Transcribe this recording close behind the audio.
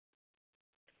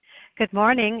Good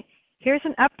morning. Here's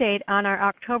an update on our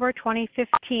October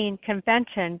 2015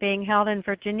 convention being held in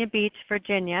Virginia Beach,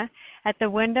 Virginia at the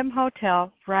Wyndham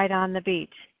Hotel right on the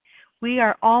beach. We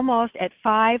are almost at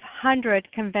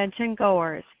 500 convention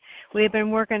goers. We have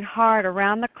been working hard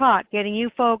around the clock getting you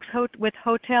folks with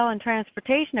hotel and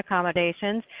transportation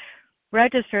accommodations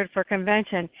registered for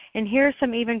convention. And here's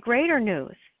some even greater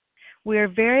news. We are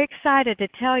very excited to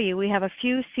tell you we have a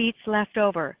few seats left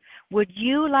over. Would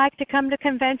you like to come to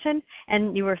convention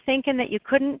and you were thinking that you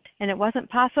couldn't and it wasn't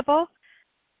possible?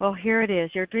 Well, here it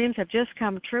is. Your dreams have just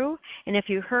come true, and if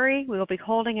you hurry, we will be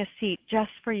holding a seat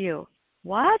just for you.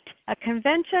 What? A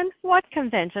convention? What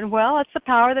convention? Well, it's the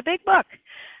power of the big book.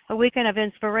 A weekend of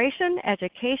inspiration,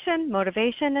 education,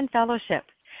 motivation, and fellowship.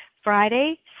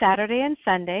 Friday, Saturday, and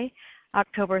Sunday,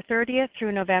 October 30th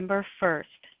through November 1st.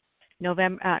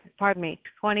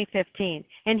 2015.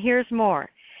 And here's more.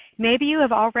 Maybe you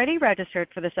have already registered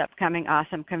for this upcoming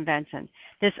awesome convention,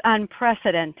 this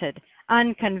unprecedented,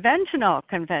 unconventional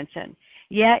convention.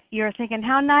 Yet you're thinking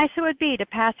how nice it would be to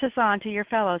pass this on to your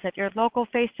fellows at your local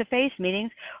face-to-face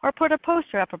meetings or put a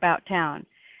poster up about town.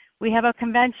 We have a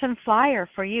convention flyer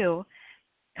for you.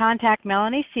 Contact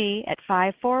Melanie C. at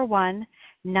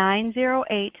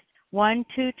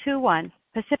 541-908-1221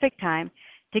 Pacific Time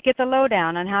to get the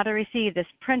lowdown on how to receive this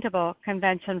printable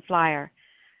convention flyer.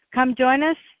 Come join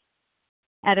us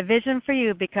at A Vision for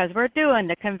You because we're doing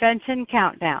the convention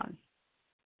countdown.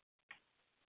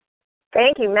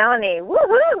 Thank you, Melanie.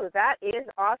 Woohoo! That is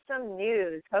awesome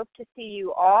news. Hope to see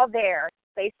you all there.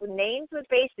 Place with names with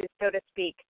faces, so to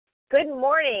speak. Good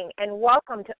morning and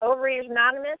welcome to Overeaters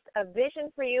Anonymous, A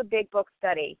Vision for You Big Book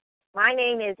Study. My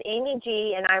name is Amy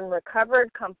G. and I'm a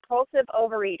recovered compulsive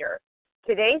overeater.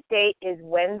 Today's date is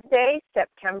Wednesday,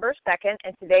 September 2nd,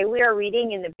 and today we are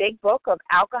reading in the Big Book of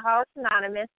Alcoholics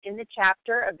Anonymous in the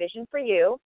chapter A Vision for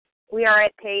You. We are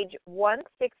at page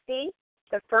 160,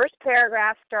 the first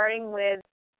paragraph starting with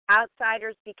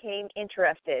Outsiders Became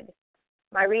Interested.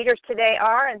 My readers today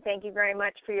are, and thank you very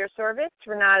much for your service,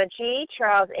 Renata G.,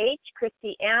 Charles H.,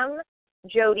 Christy M.,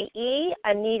 Jody E.,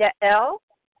 Anita L.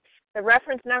 The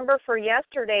reference number for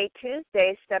yesterday,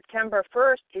 Tuesday, September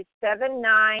 1st, is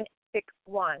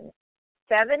 7961.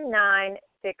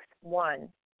 7961.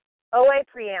 OA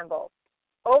Preamble.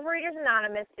 Overeaters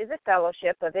Anonymous is a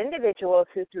fellowship of individuals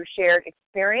who, through shared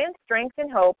experience, strength,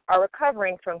 and hope, are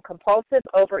recovering from compulsive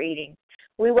overeating.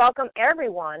 We welcome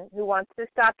everyone who wants to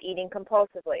stop eating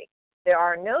compulsively. There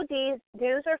are no dues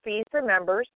or fees for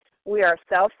members. We are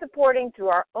self-supporting through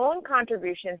our own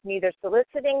contributions, neither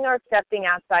soliciting nor accepting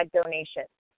outside donations.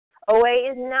 OA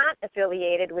is not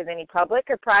affiliated with any public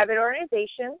or private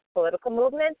organization, political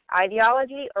movements,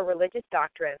 ideology, or religious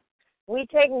doctrine. We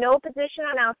take no position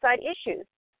on outside issues.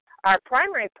 Our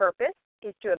primary purpose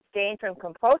is to abstain from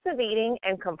compulsive eating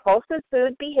and compulsive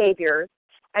food behaviors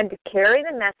and to carry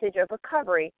the message of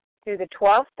recovery through the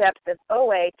 12 steps of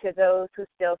OA to those who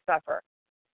still suffer.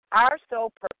 Our sole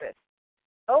purpose.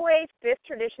 OA's fifth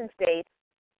tradition states,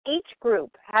 each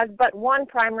group has but one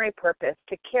primary purpose,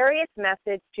 to carry its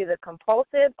message to the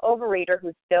compulsive overeater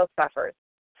who still suffers.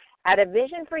 At A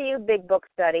Vision for You Big Book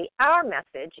Study, our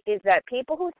message is that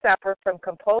people who suffer from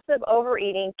compulsive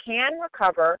overeating can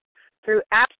recover through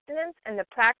abstinence and the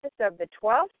practice of the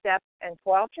 12 steps and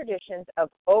 12 traditions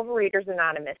of Overeaters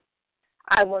Anonymous.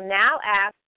 I will now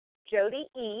ask Jody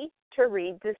E. to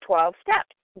read the 12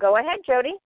 steps. Go ahead,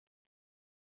 Jody.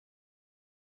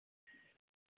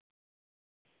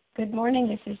 Good morning.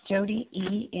 This is Jody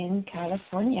E. in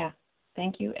California.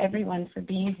 Thank you, everyone, for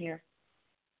being here.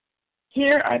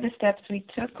 Here are the steps we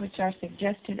took, which are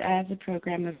suggested as a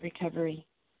program of recovery.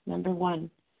 Number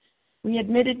 1, we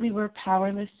admitted we were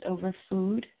powerless over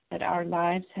food, that our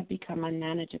lives had become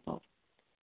unmanageable.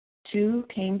 2,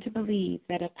 came to believe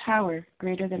that a power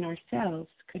greater than ourselves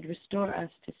could restore us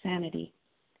to sanity.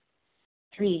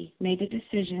 3, made a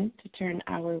decision to turn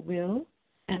our will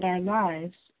and our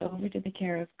lives over to the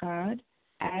care of God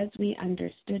as we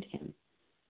understood Him.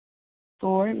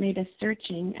 4, made a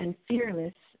searching and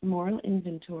fearless moral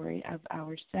inventory of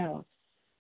ourselves.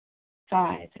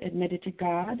 5, admitted to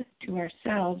God, to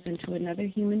ourselves, and to another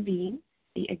human being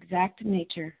the exact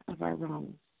nature of our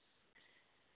wrongs.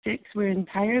 6, we're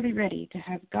entirely ready to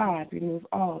have God remove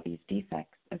all these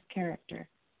defects of character.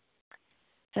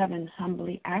 7,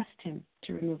 humbly asked Him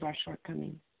to remove our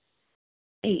shortcomings.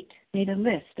 8, made a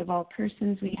list of all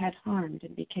persons we had harmed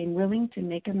and became willing to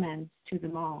make amends to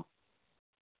them all.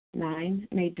 9,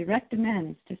 made direct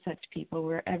amends to such people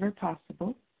wherever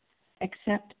possible,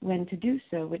 except when to do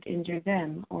so would injure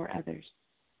them or others.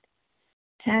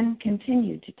 10,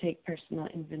 continued to take personal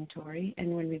inventory,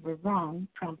 and when we were wrong,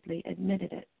 promptly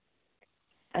admitted it.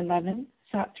 11,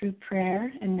 sought through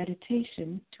prayer and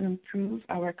meditation to improve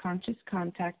our conscious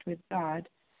contact with God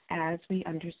as we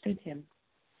understood Him,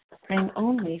 praying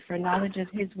only for knowledge of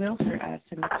His will for us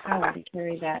and the power to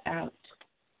carry that out.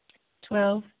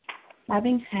 12,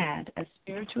 having had a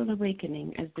spiritual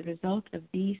awakening as the result of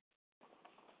these.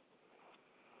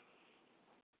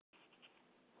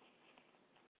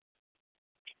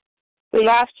 We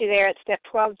lost you there at step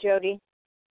 12, Jody.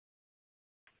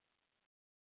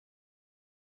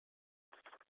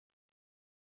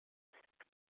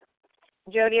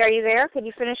 Jody, are you there? Could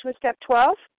you finish with step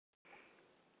 12?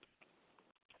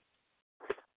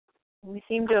 We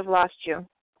seem to have lost you.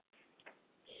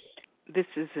 This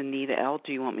is Anita L.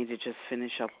 Do you want me to just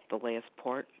finish up the last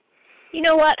part? You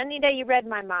know what, Anita, you read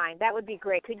my mind. That would be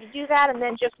great. Could you do that and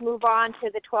then just move on to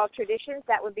the 12 traditions?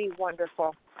 That would be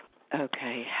wonderful.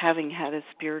 Okay. Having had a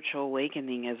spiritual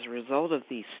awakening as a result of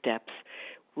these steps,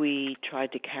 we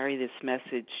tried to carry this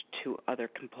message to other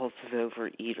compulsive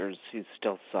overeaters who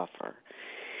still suffer.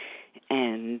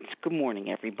 And good morning,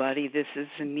 everybody. This is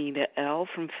Anita L.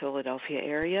 from Philadelphia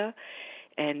area,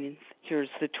 and here's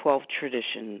the 12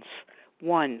 traditions.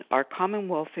 1, our common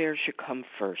welfare should come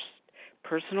first.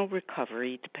 Personal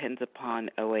recovery depends upon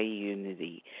OA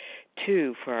unity.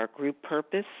 2, for our group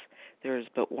purpose, there is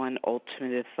but one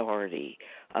ultimate authority,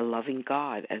 a loving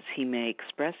God, as He may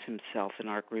express Himself in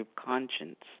our group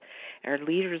conscience. Our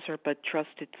leaders are but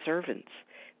trusted servants.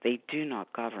 They do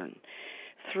not govern.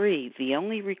 3, the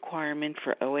only requirement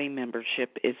for OA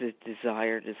membership is a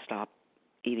desire to stop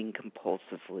eating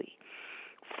compulsively.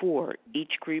 4,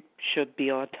 each group should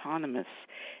be autonomous,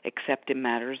 except in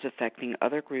matters affecting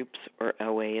other groups or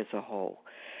OA as a whole.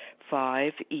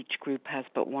 5, each group has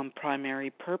but one primary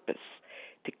purpose,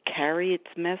 to carry its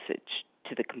message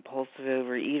to the compulsive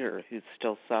overeater who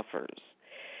still suffers.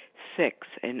 6,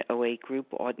 an OA group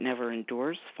ought never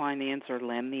endorse, finance, or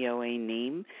lend the OA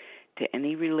name to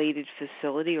any related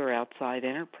facility or outside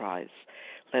enterprise,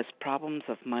 lest problems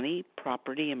of money,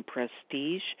 property, and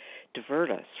prestige divert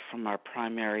us from our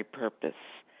primary purpose.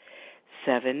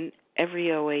 7,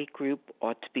 every OA group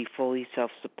ought to be fully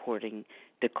self-supporting,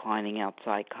 declining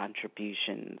outside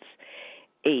contributions.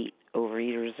 8,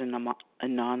 Overeaters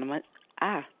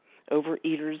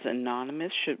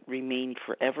Anonymous should remain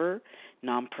forever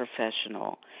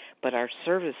non-professional, but our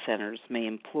service centers may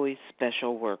employ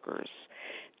special workers.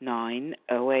 9,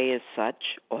 OA as such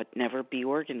ought never be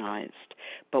organized,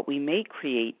 but we may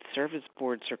create service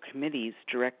boards or committees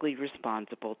directly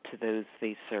responsible to those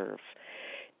they serve.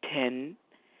 10,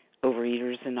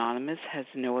 Overeaters Anonymous has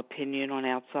no opinion on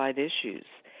outside issues.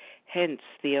 Hence,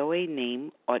 the OA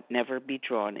name ought never be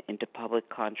drawn into public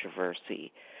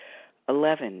controversy.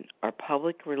 11, our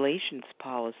public relations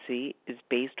policy is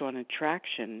based on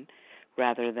attraction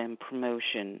rather than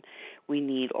promotion. We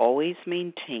need always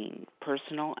maintain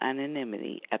personal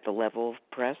anonymity at the level of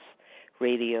press,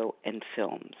 radio, and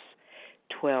films.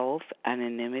 12,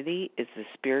 anonymity is the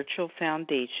spiritual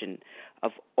foundation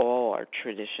of all our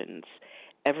traditions,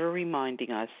 ever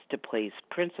reminding us to place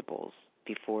principles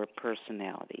before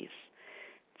personalities.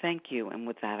 Thank you, and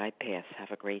with that I pass. Have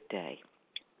a great day.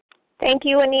 Thank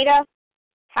you, Anita.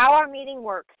 How our meeting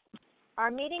works.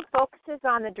 Our meeting focuses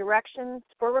on the directions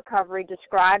for recovery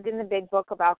described in the Big Book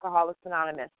of Alcoholics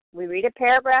Anonymous. We read a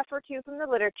paragraph or two from the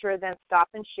literature, then stop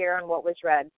and share on what was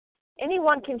read.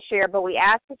 Anyone can share, but we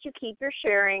ask that you keep your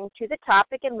sharing to the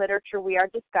topic and literature we are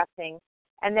discussing,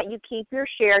 and that you keep your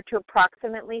share to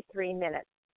approximately 3 minutes.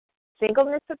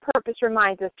 Singleness of purpose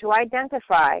reminds us to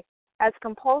identify as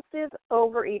compulsive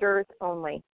overeaters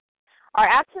only. Our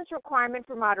absence requirement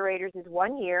for moderators is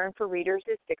 1 year, and for readers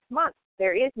is 6 months.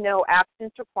 There is no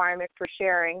absence requirement for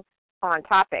sharing on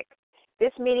topic.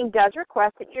 This meeting does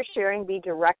request that your sharing be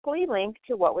directly linked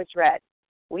to what was read.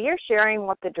 We are sharing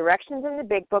what the directions in the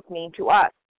Big Book mean to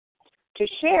us. To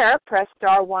share, press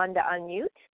star 1 to unmute.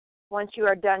 Once you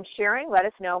are done sharing, let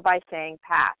us know by saying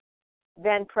pass.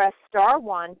 Then press star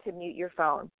 1 to mute your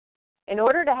phone. In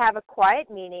order to have a quiet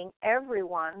meeting,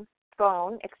 everyone's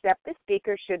phone except the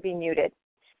speaker should be muted.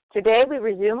 Today we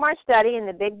resume our study in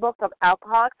the Big Book of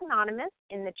Alcoholics Anonymous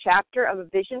in the chapter of A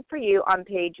Vision for You on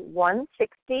page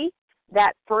 160,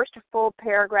 that first full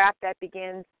paragraph that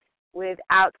begins with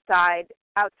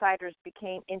outsiders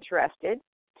became interested.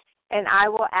 And I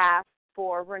will ask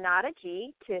for Renata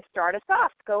G. to start us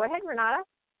off. Go ahead, Renata.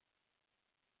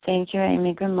 Thank you,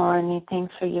 Amy. Good morning.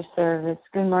 Thanks for your service.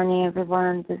 Good morning,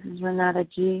 everyone. This is Renata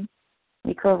G.,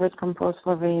 recovered compulsive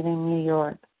overeater in New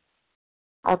York.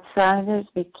 Outsiders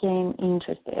became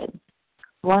interested.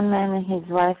 One man and his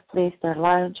wife placed their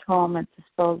large home at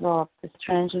disposal of the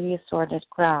strangely assorted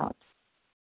crowd.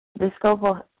 The scope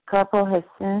of couple has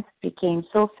since become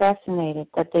so fascinated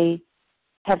that they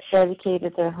have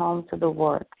dedicated their home to the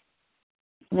work.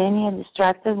 Many a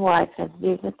distracted wife has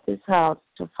visited this house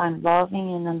to find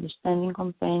loving and understanding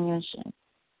companionship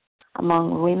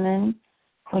among women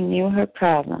who knew her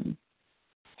problem,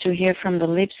 to hear from the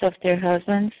lips of their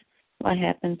husbands what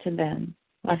had happened to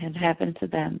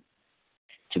them,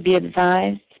 to be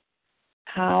advised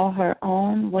how her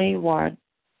own wayward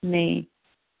might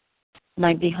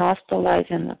be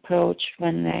hostilized and approached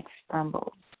when next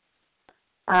stumbled.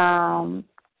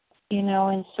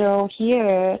 And so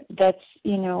here, that's,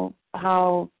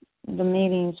 how the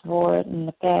meetings were in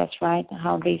the past, right?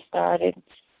 How they started.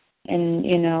 And,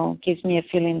 gives me a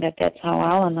feeling that that's how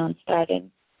Al-Anon started.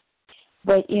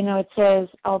 But, it says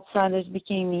outsiders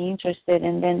became interested,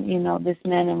 and then, this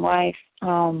man and wife,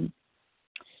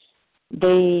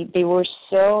 they were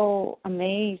so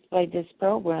amazed by this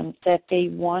program that they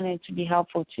wanted to be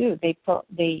helpful too. They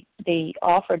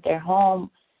offered their home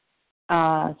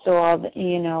so all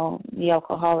the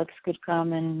alcoholics could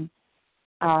come and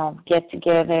get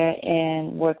together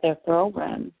and work their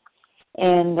program.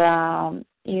 And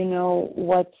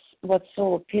what's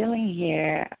so appealing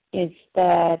here is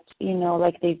that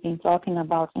like they've been talking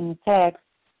about in the text,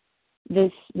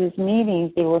 these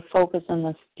meetings, they were focused on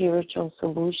a spiritual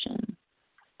solution,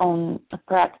 on a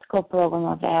practical program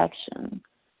of action.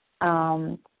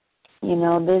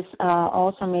 This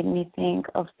also made me think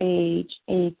of page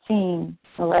 18,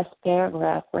 the last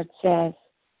paragraph, where it says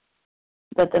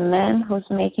that the man who's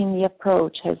making the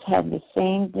approach has had the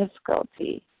same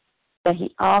difficulty, that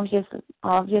he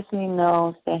obviously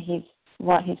knows that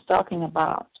what he's talking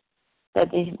about,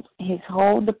 that his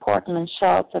whole department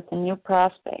shouts at the new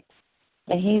prospect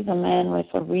that he's a man with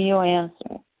a real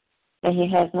answer, that he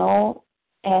has no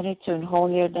attitude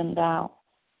holier than thou,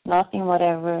 nothing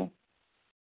whatever,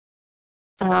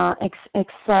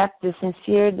 except the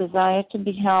sincere desire to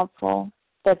be helpful,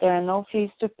 that there are no fees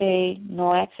to pay,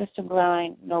 no access to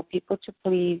grind, no people to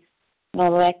please, no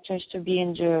lectures to be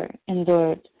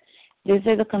endured. These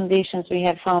are the conditions we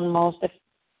have found most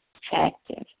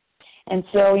effective. And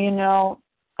so,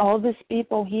 all these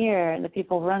people here, the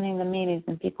people running the meetings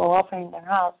and people offering their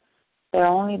house, their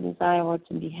only desire was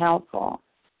to be helpful.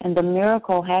 And the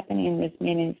miracle happening in these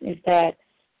meetings is that,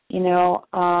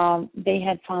 they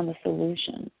had found a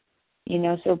solution.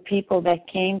 So people that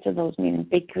came to those meetings,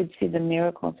 they could see the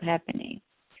miracles happening.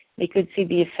 They could see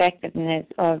the effectiveness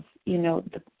of,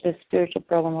 the spiritual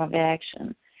program of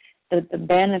action, the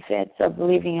benefits of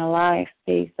living a life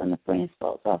based on the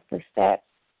principles of the steps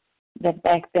that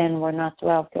back then were not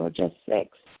 12, they were just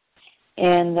 6.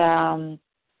 And,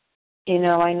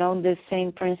 I know the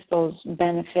same principles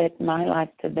benefit my life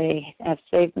today, have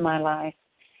saved my life,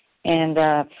 and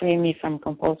free me from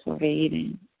compulsive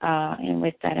eating. And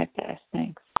with that, I pass.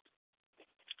 Thanks.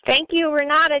 Thank you,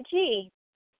 Renata G.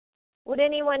 Would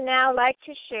anyone now like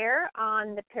to share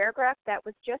on the paragraph that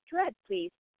was just read,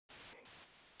 please?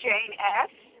 Jane F.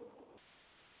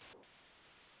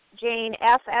 Jane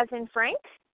F. as in Frank?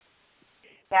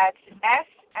 That's S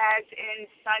as in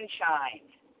sunshine.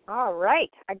 All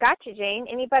right. I got you, Jane.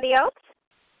 Anybody else?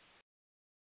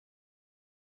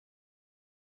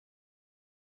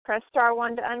 Press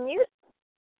 *1 to unmute.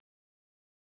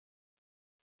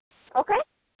 Okay.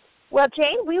 Well,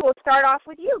 Jane, we will start off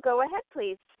with you. Go ahead,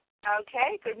 please.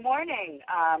 Okay. Good morning.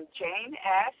 Jane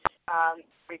S.,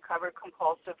 recovered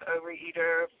compulsive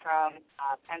overeater from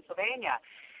Pennsylvania.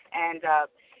 And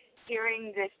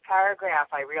hearing this paragraph,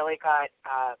 I really got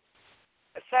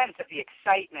a sense of the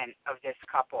excitement of this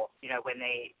couple, when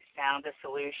they found a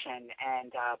solution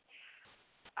and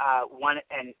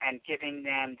giving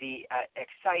them the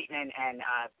excitement and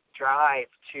drive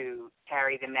to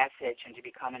carry the message and to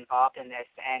become involved in this.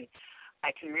 And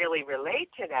I can really relate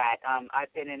to that.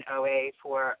 I've been in OA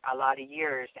for a lot of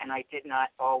years, and I did not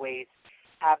always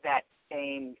have that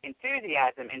same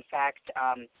enthusiasm. In fact,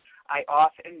 I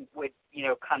often would,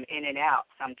 come in and out,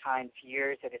 sometimes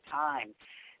years at a time.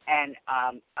 And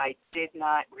I did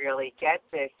not really get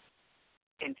this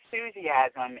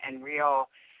enthusiasm and real,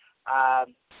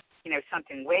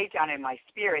 something way down in my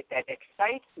spirit that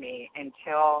excites me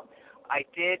until I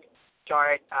did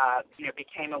start,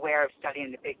 became aware of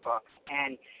studying the big books.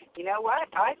 And you know what?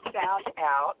 I found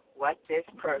out what this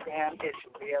program is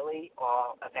really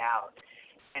all about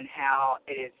and how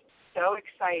it is so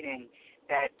exciting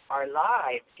that our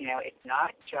lives, it's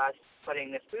not just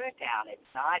putting the food down.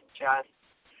 It's not just,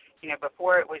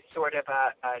 before it was sort of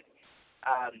a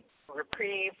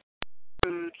reprieve,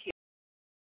 food,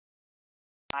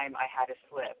 time I had a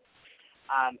slip.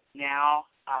 Now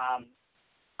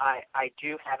I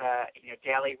do have a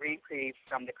daily reprieve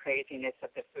from the craziness of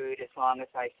the food as long as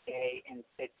I stay in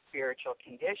fit spiritual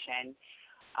condition.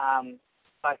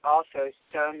 But also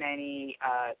so many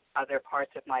other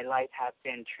parts of my life have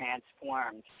been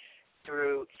transformed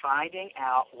through finding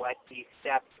out what these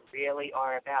steps really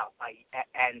are about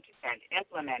and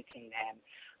implementing them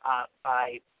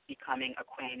by becoming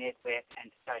acquainted with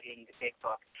and studying the Big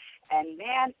Book. And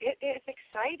man, it is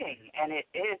exciting, and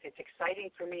it's exciting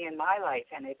for me in my life,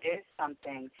 and it is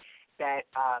something that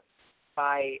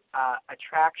by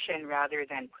attraction rather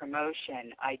than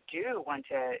promotion, I do want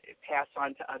to pass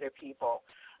on to other people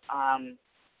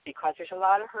because there's a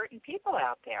lot of hurting people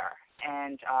out there.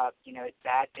 And,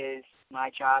 that is my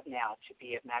job now, to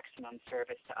be of maximum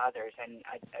service to others. And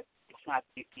it's not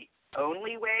the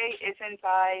only way isn't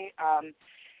by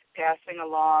passing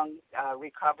along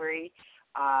recovery.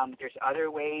 There's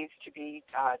other ways to be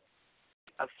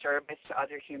of service to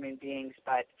other human beings,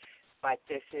 but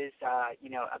this is,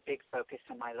 a big focus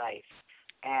in my life,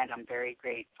 and I'm very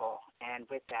grateful. And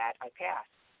with that, I pass.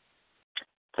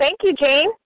 Thank you,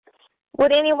 Jane.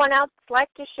 Would anyone else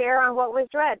like to share on what was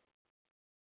read?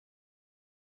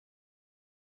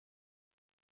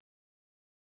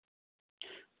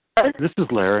 This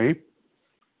is Larry.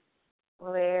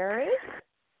 Larry?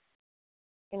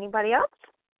 Anybody else?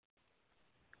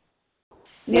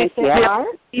 Yes.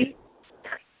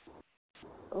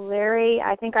 Larry,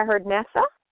 I think I heard Nessa.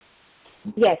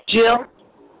 Yes. Jill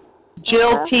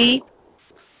T.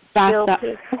 Jill Vasa.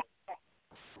 P.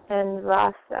 And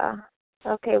Vasa.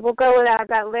 Okay, we'll go with that. I've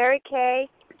got Larry K.,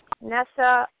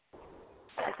 Nessa,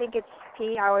 I think it's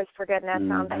P. I always forget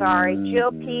Nessa. I'm sorry.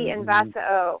 Jill P. and Vasa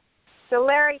O. So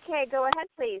Larry K., go ahead,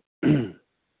 please.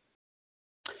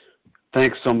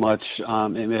 Thanks so much,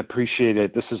 and I appreciate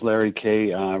it. This is Larry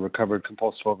K., recovered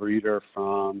compulsive overeater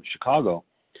from Chicago.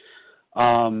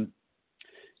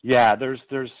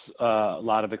 There's a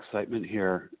lot of excitement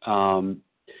here, and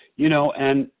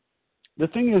the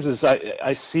thing is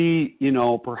I see,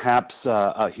 perhaps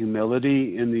a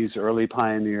humility in these early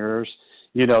pioneers.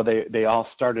 They all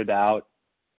started out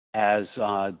as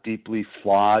deeply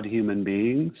flawed human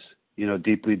beings,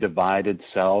 deeply divided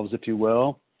selves, if you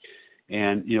will.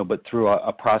 And, but through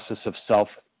a process of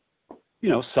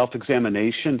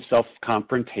self-examination,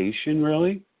 self-confrontation,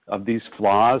 really, of these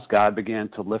flaws, God began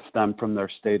to lift them from their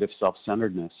state of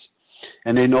self-centeredness.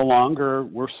 And they no longer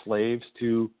were slaves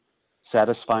to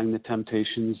satisfying the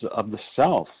temptations of the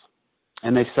self.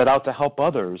 And they set out to help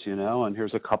others, and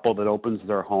here's a couple that opens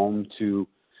their home to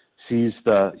seize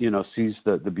the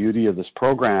beauty of this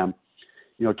program.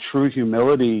 True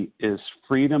humility is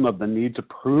freedom of the need to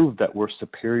prove that we're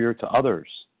superior to others.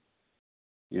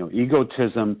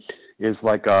 Egotism is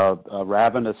like a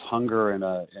ravenous hunger in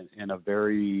a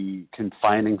very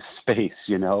confining space,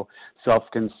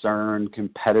 self-concern,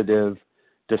 competitive,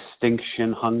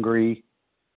 distinction hungry.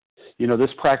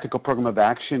 This practical program of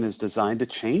action is designed to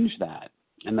change that.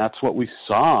 And that's what we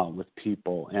saw with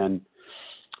people. And,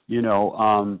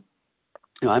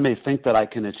 I may think that I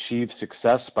can achieve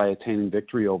success by attaining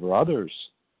victory over others,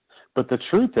 but the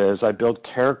truth is I build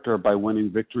character by winning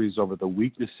victories over the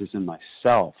weaknesses in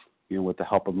myself, with the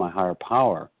help of my higher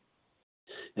power.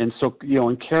 And so,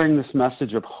 in carrying this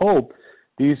message of hope,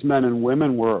 these men and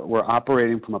women were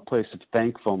operating from a place of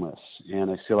thankfulness, and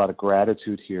I see a lot of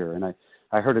gratitude here. And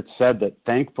I heard it said that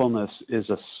thankfulness is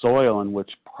a soil in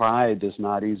which pride does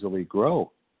not easily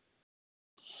grow.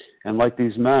 And like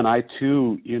these men, I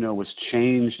too, was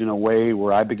changed in a way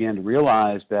where I began to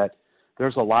realize that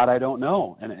there's a lot I don't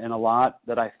know and a lot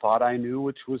that I thought I knew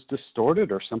which was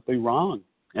distorted or simply wrong.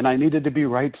 And I needed to be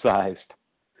right-sized,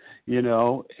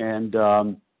 and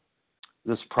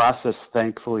this process,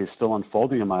 thankfully, is still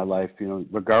unfolding in my life,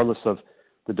 regardless of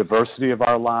the diversity of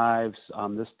our lives.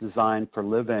 This design for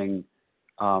living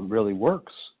really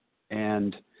works.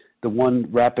 And the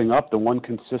one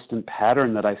consistent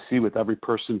pattern that I see with every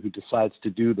person who decides to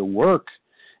do the work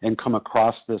and come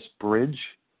across this bridge,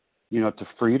 to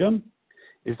freedom,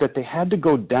 is that they had to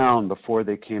go down before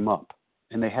they came up.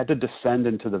 And they had to descend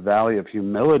into the valley of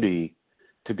humility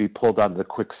to be pulled out of the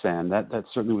quicksand. That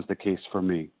certainly was the case for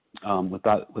me. With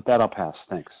that, I'll pass.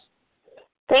 Thanks.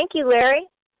 Thank you, Larry.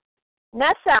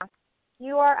 Nessa,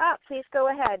 you are up. Please go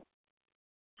ahead.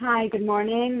 Hi, good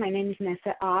morning. My name is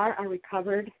Nessa R., a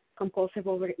recovered compulsive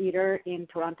overeater in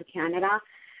Toronto, Canada.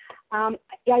 I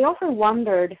also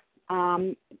wondered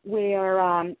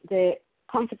where the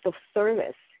concept of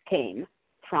service came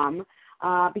from,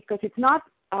 because it's not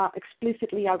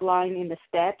explicitly outlined in the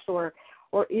steps or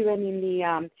even in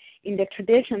the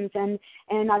traditions,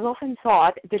 and I've often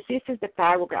thought that this is the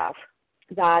paragraph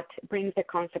that brings the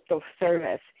concept of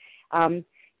service.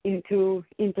 into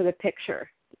the picture.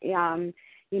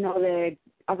 The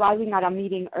arriving at a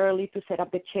meeting early to set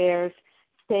up the chairs,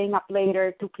 staying up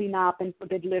later to clean up and put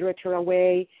the literature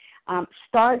away,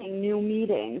 starting new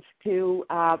meetings to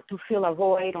fill a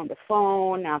void on the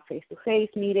phone, a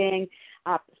face-to-face meeting,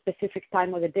 a specific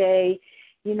time of the day.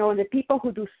 The people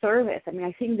who do service,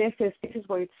 I think this is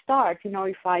where it starts.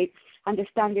 If I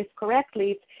understand this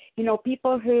correctly,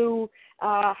 people who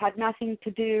had nothing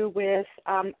to do with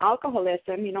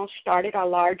alcoholism, started a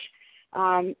large,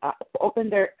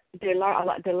 opened their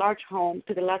large home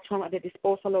at the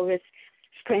disposal of this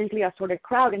strangely assorted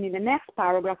crowd. And in the next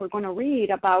paragraph, we're going to read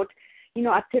about,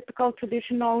 a typical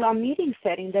traditional meeting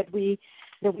setting that we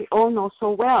all know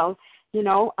so well.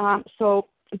 So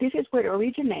this is where it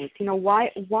originates.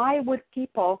 Why would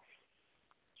people,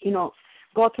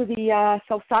 go through the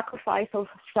self-sacrifice of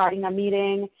starting a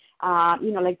meeting?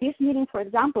 Like this meeting, for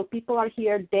example, people are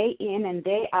here day in and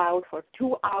day out for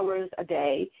 2 hours a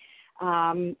day,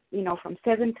 from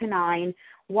 7 to 9.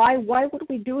 Why would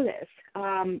we do this?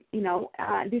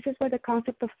 This is where the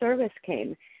concept of service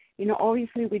came.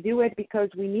 Obviously we do it because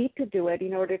we need to do it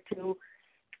in order to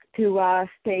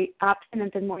stay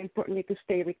abstinent and, more importantly, to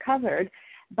stay recovered.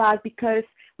 But because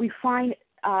we find,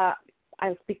 I'll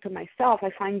speak to myself,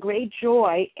 I find great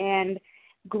joy and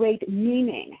great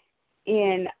meaning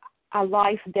in a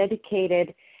life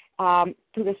dedicated to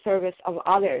the service of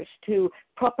others, to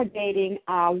propagating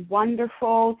a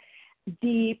wonderful,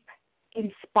 deep,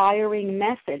 inspiring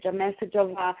message, a message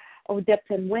of depth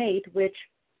and weight, which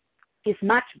is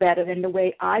much better than the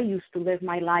way I used to live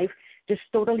my life, just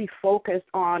totally focused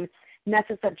on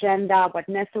Nessa's agenda, what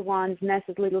Nessa wants,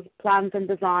 Nessa's little plans and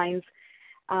designs.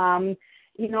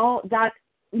 That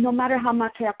no matter how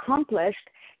much I accomplished,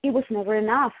 it was never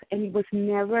enough, and it was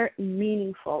never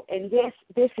meaningful. And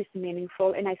this is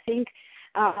meaningful, and I think,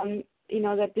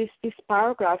 that this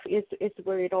paragraph is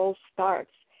where it all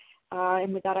starts.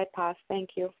 And with that, I pass.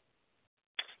 Thank you.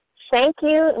 Thank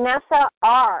you, Nessa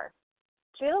R.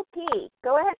 Jill P.,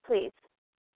 go ahead, please.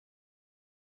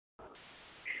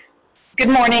 Good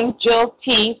morning, Jill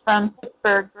T. from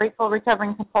Pittsburgh, grateful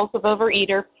recovering compulsive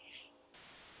overeater.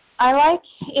 I like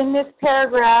in this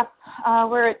paragraph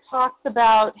where it talks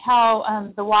about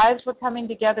how the wives were coming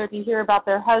together to hear about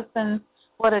their husbands,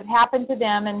 what had happened to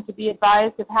them, and to be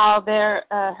advised of how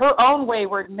her own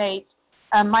wayward mate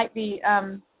might be,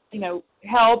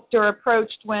 helped or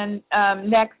approached when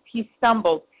next he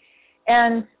stumbled.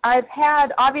 And I've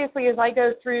had, obviously, as I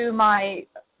go through my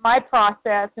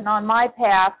process and on my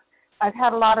path, I've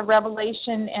had a lot of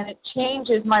revelation, and it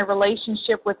changes my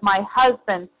relationship with my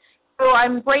husband. So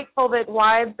I'm grateful that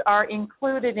wives are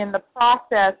included in the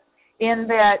process, in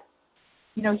that,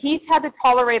 he's had to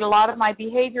tolerate a lot of my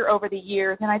behavior over the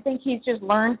years, and I think he's just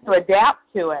learned to adapt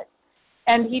to it.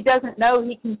 And he doesn't know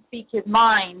he can speak his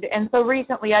mind. And so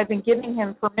recently I've been giving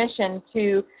him permission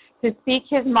to speak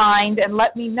his mind and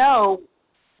let me know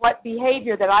what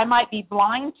behavior that I might be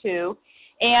blind to,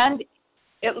 and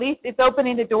at least it's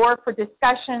opening the door for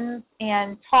discussions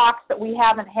and talks that we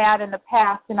haven't had in the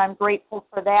past, and I'm grateful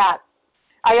for that.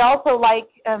 I also like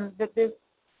that this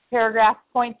paragraph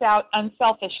points out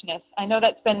unselfishness. I know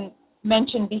that's been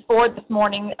mentioned before this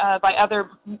morning by other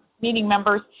meeting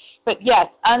members, but yes,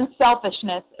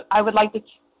 unselfishness I would like to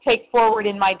take forward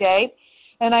in my day.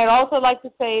 And I'd also like to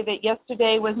say that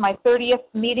yesterday was my 30th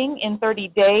meeting in 30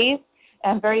 days.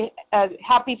 I'm very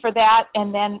happy for that.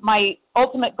 And then my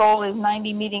ultimate goal is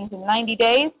 90 meetings in 90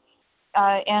 days.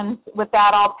 And with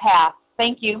that, I'll pass.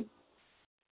 Thank you.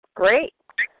 Great.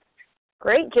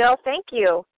 Great, Jill. Thank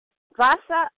you.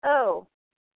 Vasa O.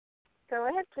 Go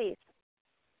ahead, please.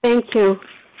 Thank you.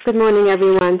 Good morning,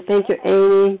 everyone. Thank you,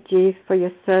 Amy G., for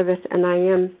your service. And I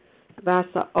am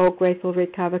Vasa O., grateful,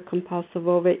 recovered, compulsive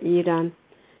overeater,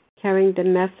 carrying the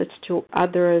message to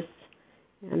others.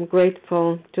 I'm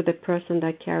grateful to the person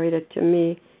that carried it to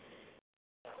me,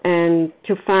 and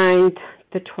to find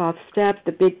the 12 steps,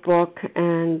 the big book,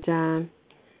 and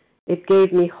it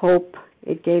gave me hope.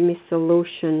 It gave me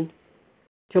solution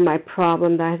to my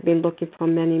problem that I had been looking for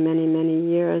many, many, many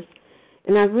years.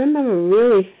 And I remember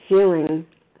really feeling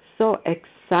so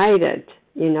excited,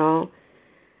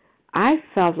 I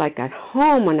felt like at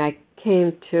home when I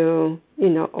came to,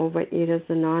 Overeaters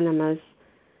Anonymous.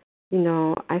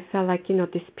 I felt like,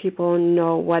 these people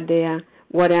know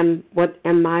what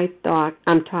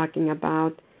I'm talking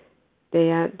about. They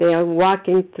are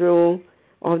walking through,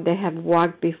 or they have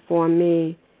walked before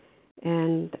me,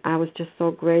 and I was just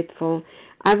so grateful.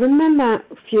 I remember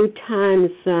a few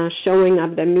times showing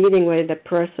up the meeting where the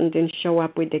person didn't show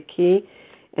up with the key,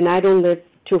 and I don't live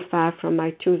too far from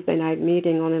my Tuesday night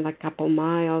meeting, only like a couple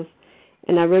miles,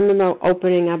 And I remember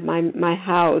opening up my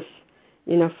house,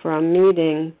 for a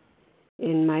meeting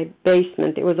in my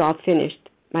basement. It was all finished,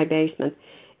 my basement.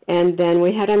 And then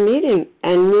we had a meeting,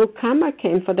 and newcomer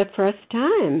came for the first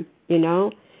time,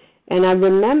 And I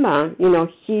remember,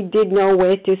 he didn't know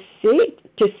where to sit,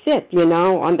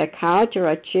 on the couch or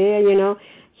a chair,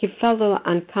 He felt a little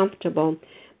uncomfortable.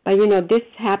 But, this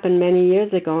happened many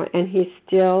years ago, and he's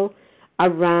still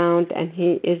around, and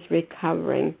he is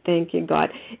recovering. Thank you,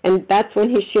 God. And that's when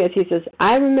he shares. He says,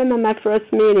 I remember my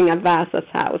first meeting at Vasa's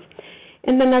house.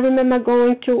 And then I remember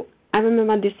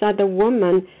this other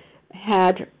woman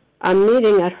had a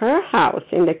meeting at her house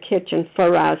in the kitchen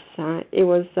for us. It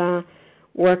was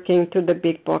working through the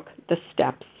big book, the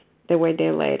steps, the way they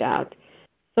laid out.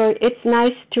 So it's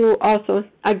nice to also,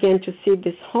 again, to see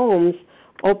these homes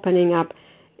opening up.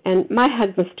 And my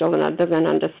husband still doesn't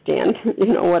understand,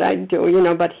 what I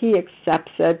do, but he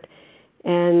accepts it.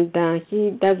 And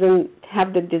he doesn't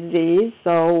have the disease,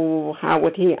 so how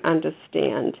would he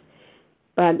understand?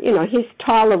 But, he's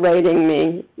tolerating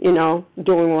me,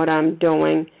 doing what I'm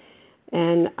doing.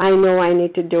 And I know I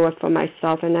need to do it for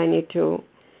myself, and I need to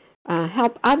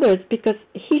help others, because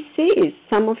he sees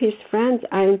some of his friends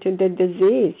are into the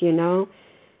disease,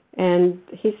 And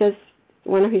he says,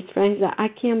 one of his friends said, I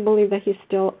can't believe that he's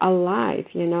still alive,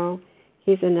 He's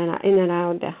in and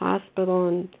out of the hospital.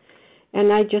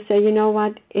 And I just say, you know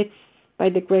what? It's by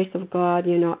the grace of God,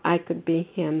 I could be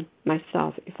him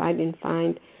myself if I didn't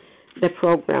find the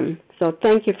program. So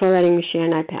thank you for letting me share,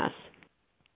 and I pass.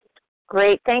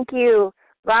 Great. Thank you,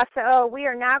 Vasa. We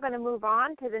are now going to move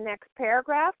on to the next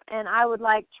paragraph, and I would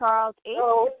like Charles H.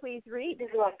 to please read. This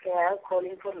is Raquel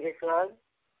calling from Israel.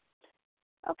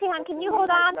 Okay, hon, can you hold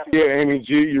on? Yeah, Amy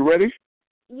G., you ready?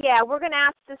 Yeah, we're going to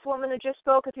ask this woman who just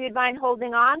spoke if you'd mind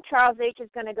holding on. Charles H. is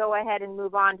going to go ahead and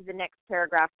move on to the next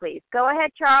paragraph, please. Go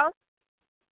ahead, Charles.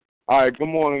 All right, good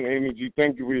morning, Amy G.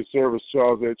 Thank you for your service,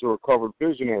 Charles H., a recovered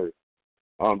visionary.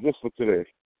 Just for today.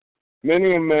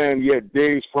 Many a man, yet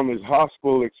days from his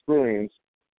hospital experience,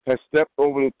 has stepped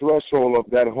over the threshold of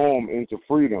that home into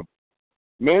freedom.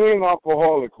 Many an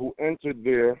alcoholic who entered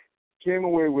there came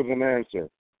away with an answer.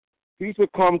 He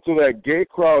succumbed to that gay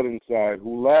crowd inside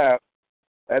who laughed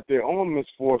at their own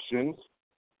misfortunes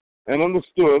and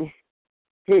understood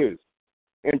his.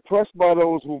 Impressed by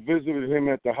those who visited him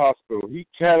at the hospital, he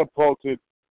catapulted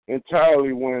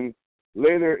entirely when,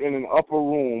 later in an upper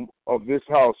room of this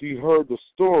house, he heard the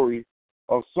story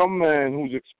of some man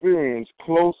whose experience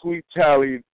closely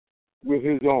tallied with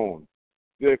his own.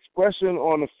 The expression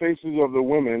on the faces of the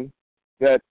women,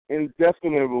 that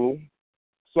indefinable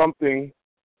something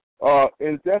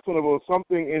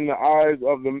in the eyes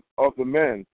of the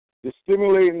men, the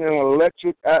stimulating and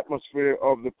electric atmosphere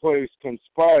of the place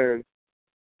conspired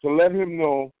to let him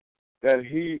know that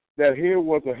here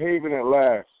was a haven at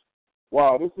last.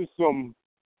 Wow, this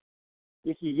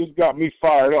got me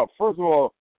fired up. First of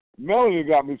all, Melanie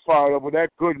got me fired up with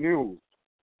that good news.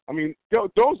 I mean,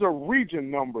 those are region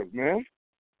numbers, man.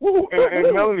 Woo!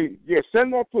 And Melanie, yeah,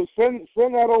 send that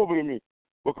over to me,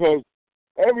 because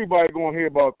everybody gonna hear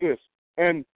about this.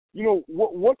 And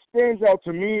what stands out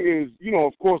to me is,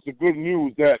 of course, the good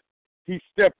news that he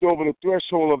stepped over the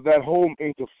threshold of that home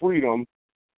into freedom.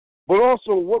 But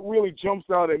also, what really jumps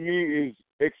out at me is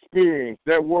experience.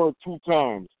 That word 2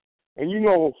 times. And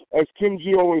as Kim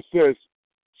G always says,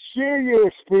 share your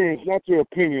experience, not your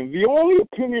opinion. The only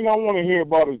opinion I want to hear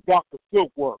about is Dr.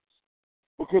 Silkworks,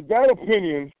 because that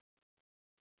opinion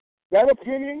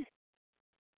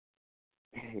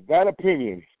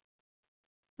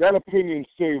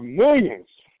saved millions,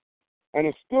 and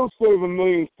it's still saving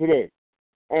millions today.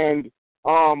 And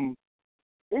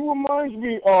it reminds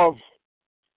me of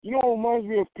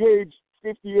page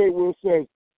 58 where it says,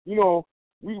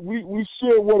 we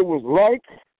share what it was like,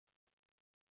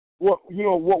 what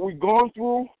we've gone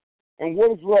through, and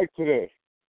what it's like today.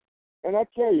 And I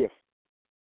tell you,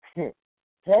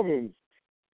 heaven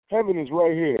is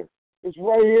right here. It's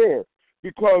right here,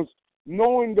 because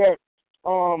knowing that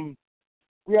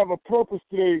we have a purpose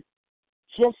today,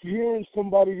 just hearing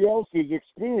somebody else's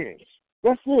experience.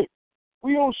 That's it.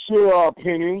 We don't share our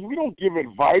opinions. We don't give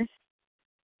advice.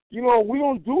 We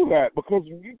don't do that, because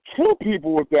we kill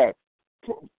people with that.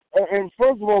 And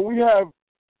first of all, we have.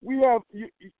 Let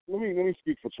me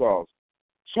speak for Charles.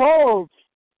 Charles,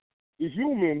 the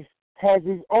human, has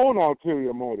his own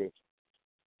ulterior motives.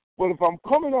 But if I'm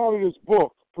coming out of this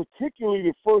book, particularly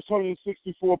the first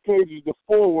 164 pages, the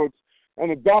forwards, and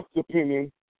the doctor's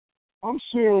opinion, I'm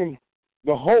sharing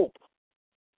the hope,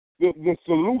 the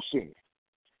solution,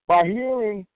 by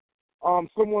hearing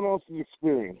someone else's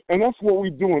experience. And that's what we're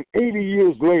doing 80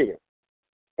 years later.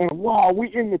 And wow,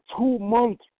 we in the 2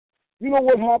 months. You know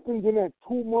what happens in that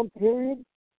 2-month period?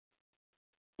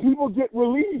 People get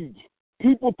relieved.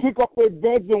 People pick up their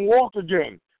beds and walk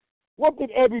again. What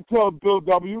did Ebby tell Bill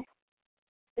W.?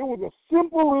 It was a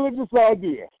simple religious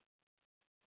idea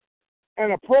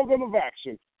and a program of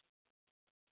action.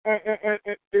 And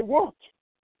it worked.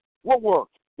 What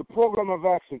worked? The program of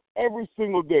action every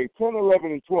single day, 10,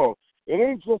 11, and 12. It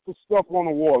ain't just the stuff on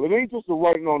the wall. It ain't just the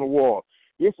writing on the wall.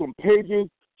 There's some pages,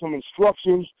 some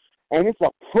instructions, and it's a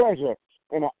pleasure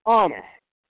and an honor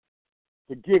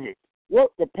to give it.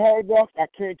 What? The paradox, I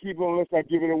can't keep it unless I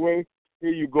give it away.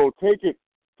 Here you go. Take it.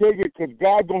 Take it, because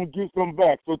God going to give some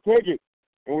back. So take it.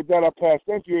 And with that, I pass.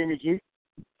 Thank you, Amy G.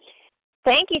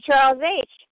 Thank you, Charles H.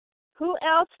 Who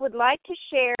else would like to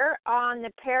share on the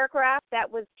paragraph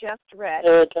that was just read?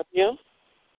 Sarah W.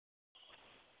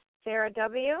 Sarah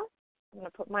W. I'm going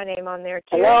to put my name on there,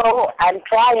 too. Hello, I'm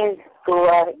trying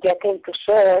to get in to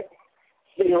share.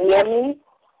 Do you hear me?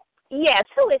 Yes.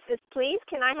 Who is this, please?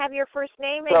 Can I have your first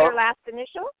name and your last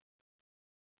initial?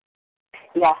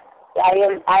 Yeah,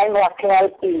 I'm Raquel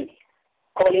E.,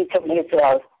 calling from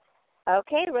Israel.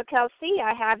 Okay, Raquel C.,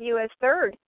 I have you as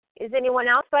third. Is anyone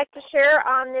else like to share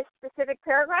on this specific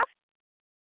paragraph?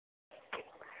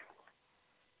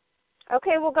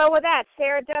 Okay, we'll go with that.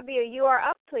 Sarah W., you are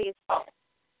up, please.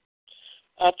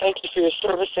 Thank you for your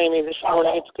service, Amy, this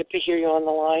morning. It's good to hear you on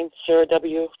the line. Sarah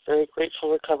W., very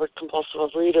grateful, recovered compulsive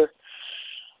overeater.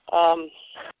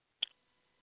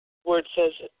 Where it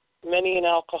says, many an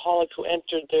alcoholic who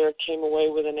entered there came away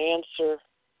with an answer.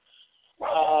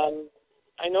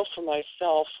 I know for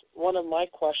myself, one of my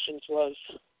questions was,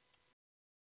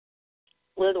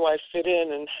 where do I fit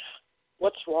in and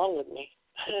what's wrong with me?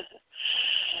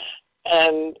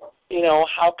 And, you know,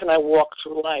 how can I walk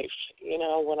through life, you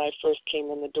know, when I first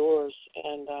came in the doors.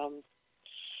 And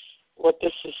what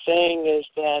this is saying is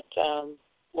that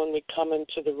when we come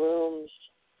into the rooms,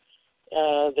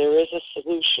 there is a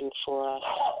solution for us.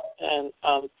 And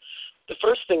the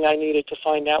first thing I needed to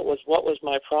find out was what was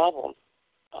my problem.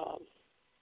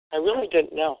 I really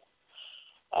didn't know.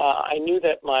 I knew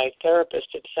that my therapist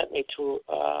had sent me to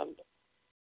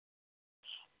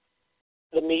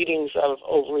the meetings of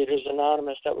Overeaters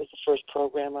Anonymous. That was the first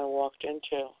program I walked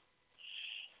into.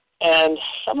 And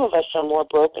some of us are more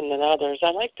broken than others.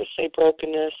 I like to say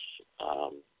brokenness,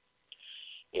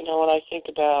 you know, when I think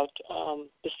about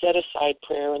the set-aside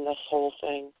prayer and this whole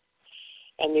thing,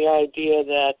 and the idea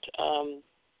that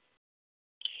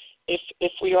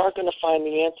if we are going to find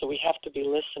the answer, we have to be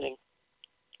listening.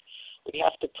 We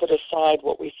have to put aside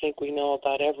what we think we know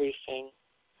about everything.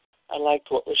 I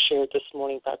liked what was shared this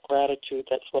morning about gratitude.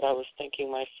 That's what I was thinking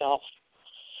myself,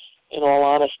 in all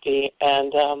honesty.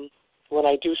 And when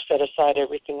I do set aside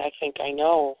everything I think I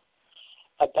know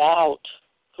about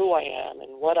who I am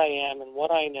and what I know and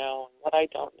what I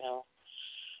don't know,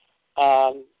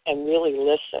 and really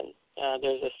listen.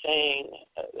 There's a saying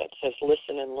that says,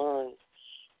 listen and learn.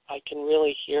 I can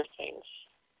really hear things.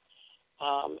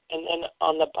 And then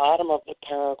on the bottom of the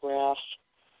paragraph,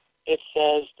 it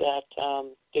says that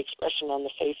the expression on the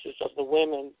faces of the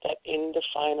women, that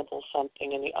indefinable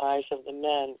something in the eyes of the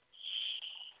men,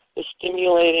 the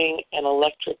stimulating and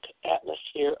electric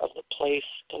atmosphere of the place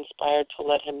conspired to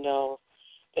let him know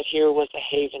that here was a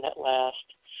haven at last.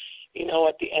 You know,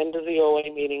 at the end of the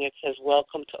OA meeting, it says,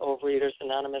 welcome to Overeaters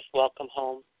Anonymous, welcome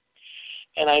home.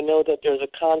 And I know that there's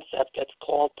a concept that's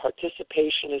called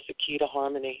participation is the key to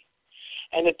harmony.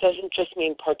 And it doesn't just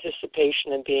mean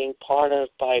participation and being part of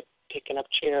by picking up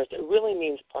chairs. It really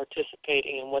means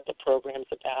participating in what the program's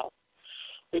about.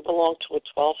 We belong to a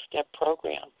 12-step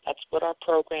program. That's what our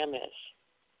program is.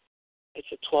 It's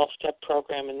a 12-step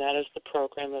program, and that is the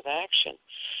program of action.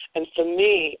 And for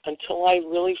me, until I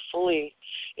really fully,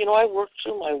 you know, I worked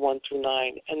through my 1 through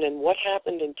 9, and then what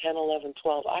happened in 10, 11,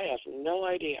 12, I have no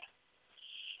idea.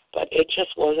 But it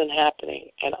just wasn't happening.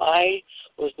 And I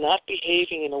was not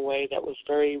behaving in a way that was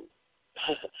very,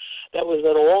 that was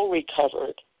at all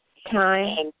recovered.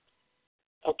 Time. And,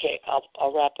 okay,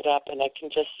 I'll wrap it up. And I can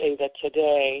just say that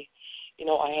today, you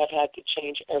know, I have had to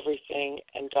change everything,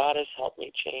 and God has helped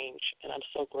me change. And I'm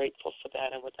so grateful for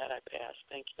that. And with that, I pass.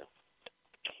 Thank you.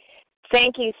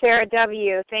 Thank you, Sarah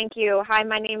W. Thank you. Hi,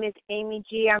 my name is Amy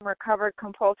G. I'm a recovered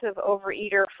compulsive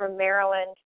overeater from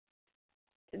Maryland.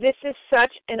 This is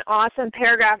such an awesome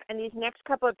paragraph, and these next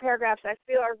couple of paragraphs I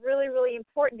feel are really, really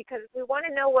important because if we want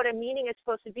to know what a meeting is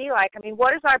supposed to be like, I mean,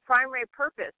 what is our primary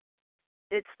purpose?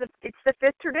 It's the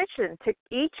fifth tradition. To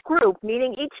each group,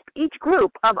 meaning each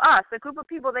group of us, a group of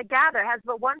people that gather, has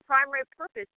but one primary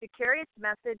purpose: to carry its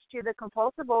message to the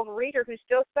compulsive overeater who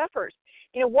still suffers.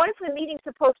 You know, what is the meeting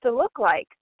supposed to look like?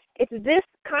 It's this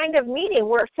kind of meeting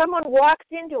where someone walks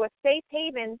into a safe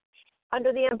haven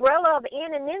under the umbrella of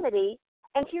anonymity,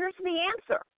 and here's the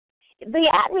answer. The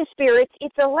atmosphere,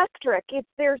 it's electric.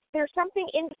 There's something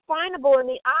indefinable in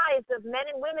the eyes of men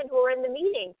and women who are in the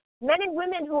meeting. Men and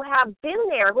women who have been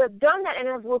there, who have done that and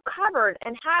have recovered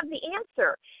and have the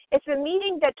answer. It's a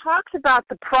meeting that talks about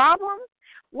the problem,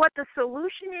 what the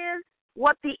solution is,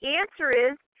 what the answer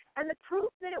is, and the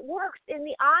proof that it works in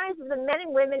the eyes of the men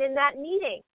and women in that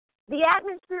meeting. The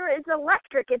atmosphere is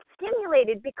electric. It's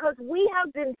stimulated because we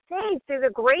have been saved through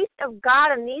the grace of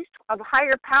God and these of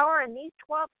higher power and these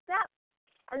 12 steps.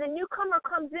 And the newcomer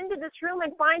comes into this room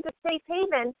and finds a safe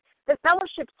haven. The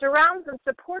fellowship surrounds and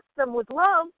supports them with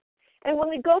love. And when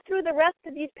we go through the rest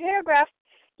of these paragraphs,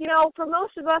 you know, for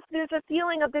most of us, there's a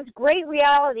feeling of this great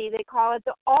reality, they call it,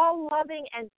 the all-loving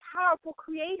and powerful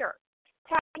Creator,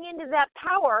 tapping into that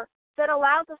power that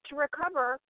allows us to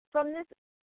recover from this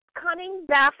cunning,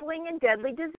 baffling, and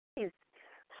deadly disease.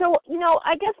 So, you know,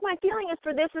 I guess my feeling is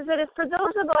for this is that it's for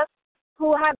those of us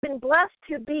who have been blessed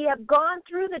to have gone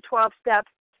through the 12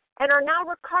 steps and are now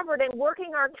recovered and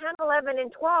working our 10, 11,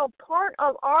 and 12, part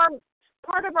of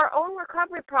our own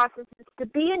recovery process is to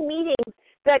be in meetings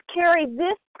that carry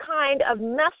this kind of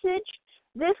message,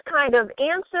 this kind of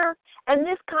answer, and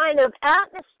this kind of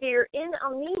atmosphere in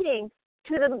a meeting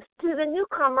to the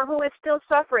newcomer who is still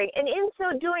suffering. And in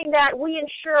so doing that, we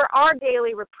ensure our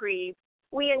daily reprieve.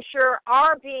 We ensure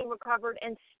our being recovered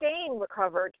and staying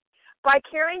recovered. By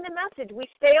carrying the message, we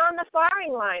stay on the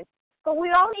firing line. But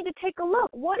we all need to take a look.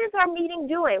 What is our meeting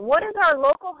doing? What is our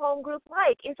local home group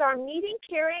like? Is our meeting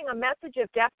carrying a message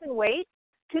of depth and weight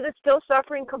to the still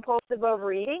suffering compulsive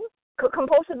overeater?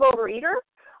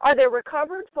 Are there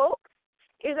recovered folks?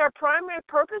 Is our primary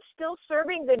purpose still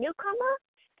serving the newcomer?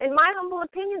 In my humble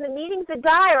opinion, the meetings that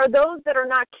die are those that are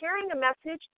not carrying a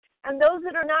message and those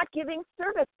that are not giving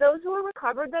service, those who are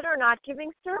recovered that are not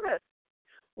giving service.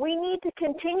 We need to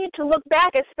continue to look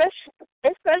back,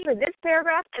 especially this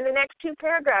paragraph and the next two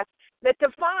paragraphs, that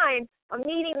define a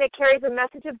meeting that carries a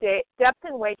message of depth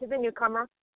and weight to the newcomer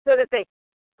so that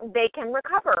they can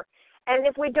recover. And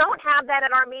if we don't have that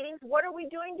at our meetings, what are we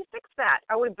doing to fix that?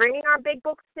 Are we bringing our big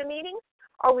books to meetings?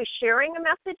 Are we sharing a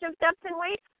message of depth and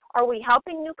weight? Are we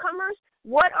helping newcomers?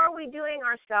 What are we doing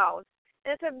ourselves?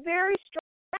 And it's a very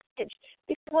strong message,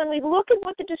 because when we look at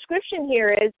what the description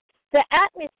here is, the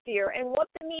atmosphere and what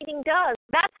the meeting does,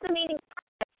 that's the meeting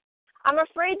purpose. I'm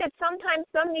afraid that sometimes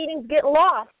some meetings get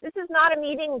lost. This is not a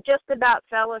meeting just about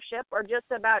fellowship or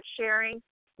just about sharing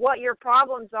what your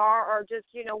problems are or just,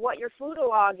 you know, what your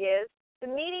foodalog is. The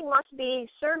meeting must be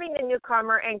serving the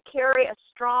newcomer and carry a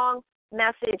strong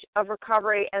message of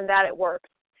recovery and that it works.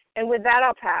 And with that,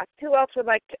 I'll pass. Who else would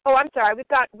like to? Oh, I'm sorry. We've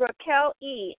got Raquel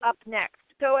E. up next.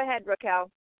 Go ahead,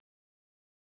 Raquel.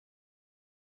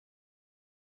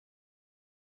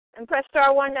 And press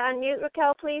star 1 to unmute,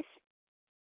 Raquel, please.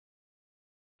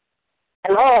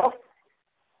 Hello?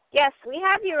 Yes, we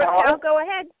have you, Raquel. Hello? Go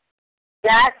ahead.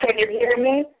 Yeah, can you hear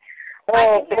me?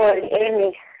 Oh, boy,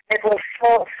 Amy, it was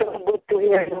so good to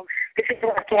hear you. This is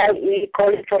Raquel E.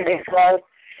 calling from Israel.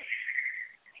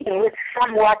 With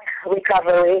somewhat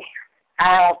recovery.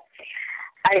 I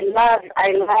love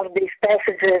these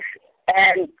passages,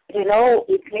 and, you know,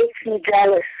 it makes me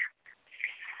jealous.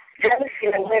 Jealous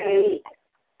in a way.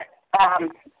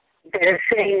 They're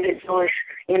saying in Jewish,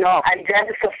 you know, I'm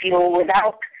jealous of you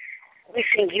without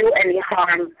wishing you any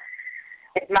harm,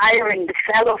 admiring the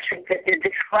fellowship that is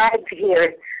described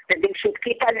here, that they should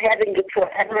keep on having it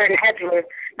forever and ever.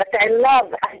 But I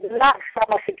love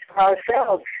some of it for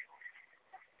ourselves.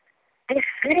 This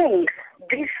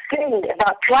thing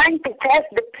about trying to test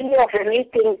the key of a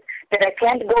meeting that I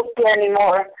can't go to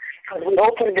anymore, because we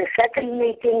opened the second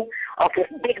meeting of this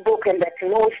big book, and that's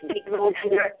big news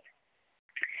here.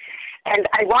 And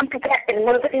I want to get, and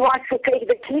nobody wants to take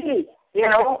the key. You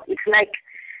know, it's like,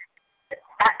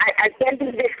 I can't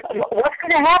do this. What's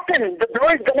going to happen? The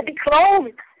door is going to be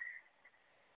closed.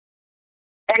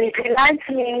 And it reminds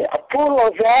me of Paul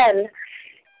Roseanne.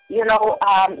 You know,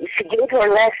 she gave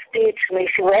her last speech, may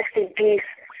she rest in peace,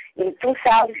 in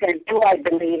 2002, I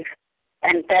believe,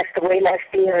 and passed away last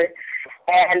year.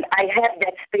 And I have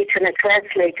that speech and I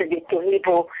translated it to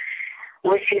Hebrew,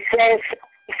 where she says,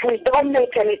 if we don't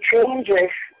make any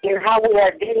changes in how we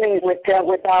are dealing with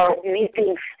our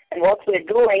meetings and what we're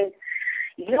doing,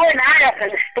 you and I are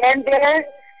going to stand there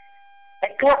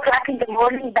at 2 o'clock in the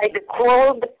morning by the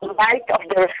cold light of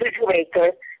the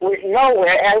refrigerator with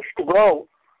nowhere else to go.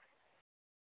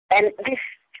 And this,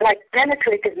 like,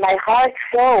 penetrated my heart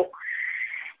so.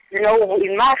 You know,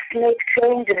 we must make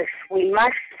changes. We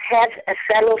must have a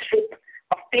fellowship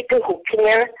of people who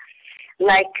care.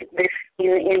 like this.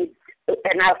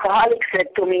 An alcoholic said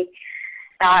to me,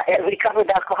 a recovered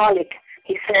alcoholic.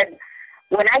 He said,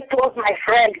 when I told my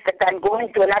friends that I'm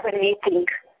going to another meeting,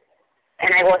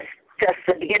 and I was just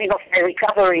the beginning of my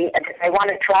recovery, and that I want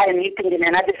to try a meeting in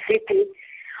another city,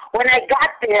 when I got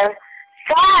there,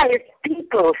 5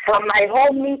 people from my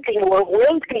home meeting were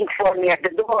waiting for me at the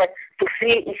door to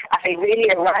see if I really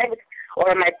arrived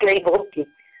or am I playing hooky.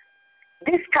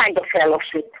 This kind of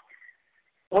fellowship,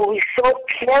 where we so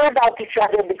care about each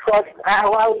other because,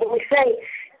 well, we say,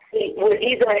 we'll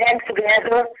either hang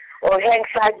together or hang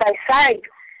side by side.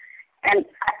 And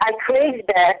I crave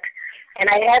that, and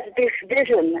I have this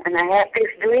vision, and I have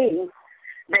this dream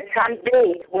that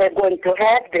someday we're going to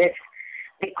have this,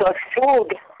 because food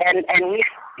and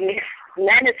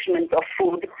mismanagement of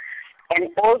food and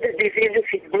all the diseases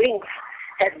it brings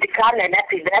has become an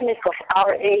epidemic of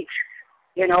our age.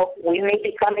 You know, we may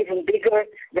become even bigger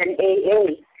than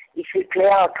AA if we play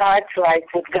our cards right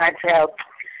with God's help.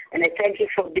 And I thank you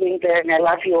for being there, and I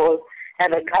love you all.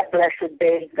 Have a God-blessed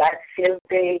day, God-filled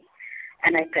day,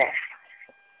 and I pass.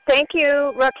 Thank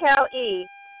you, Raquel E.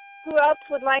 Who else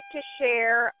would like to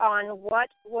share on what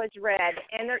was read?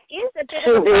 And there is a bit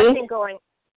of a buzzing going.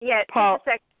 Yeah, Paul, just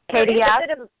a sec. Katie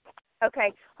F.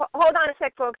 Okay, hold on a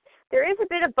sec, folks. There is a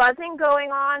bit of buzzing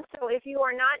going on, so if you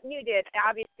are not muted,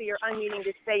 obviously you're unmuting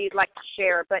to say you'd like to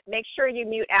share, but make sure you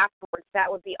mute afterwards.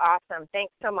 That would be awesome.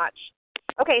 Thanks so much.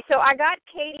 Okay, so I got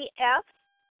Katie F.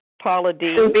 Paula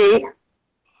D. Sue B.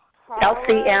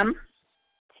 Kelsey M.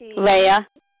 T. Leah.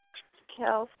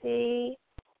 Kelsey.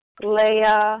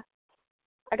 Leah.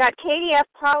 I got Katie F.,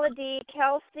 Paula D.,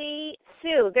 Kelsey,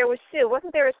 Sue. There was Sue.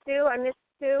 Wasn't there a Sue? I missed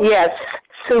Sue. Yes,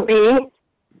 Sue B.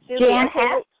 Sue Jan B.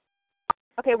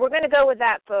 Okay, we're going to go with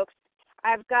that, folks.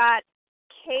 I've got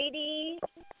Katie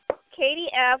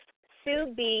F.,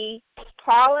 Sue B.,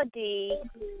 Paula D.,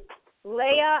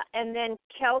 Leah, and then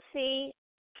Kelsey.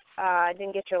 I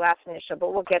didn't get your last initial,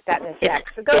 but we'll get that in a sec.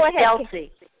 So go ahead.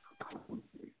 Kelsey.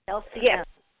 Kelsey. Yes.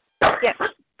 Yes.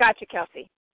 Gotcha, Kelsey.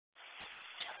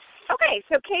 Okay,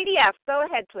 so Katie F., go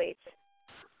ahead, please.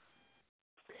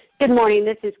 Good morning.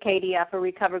 This is Katie F., a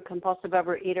recovered compulsive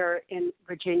overeater in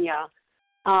Virginia.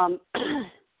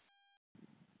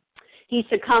 He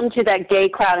succumbed to that gay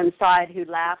crowd inside who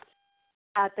laughed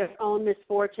at their own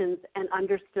misfortunes and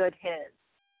understood his.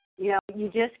 You know, you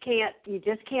just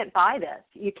can't buy this.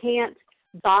 You can't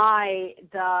buy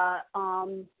the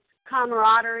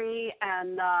camaraderie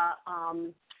and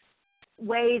the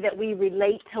way that we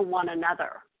relate to one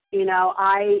another. You know,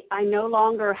 I no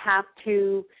longer have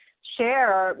to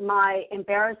share my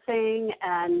embarrassing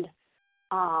and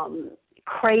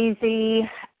crazy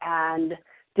and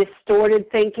distorted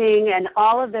thinking and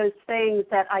all of those things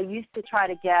that I used to try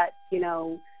to get, you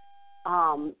know,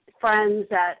 friends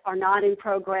that are not in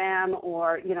program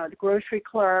or, you know, the grocery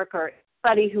clerk or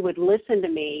anybody who would listen to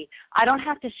me. I don't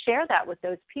have to share that with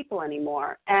those people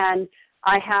anymore. And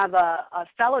I have a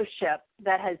fellowship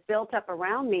that has built up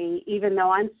around me, even though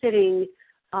I'm sitting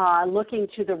looking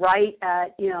to the right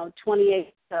at, you know, 20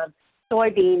 acres of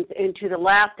soybeans and to the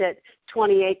left at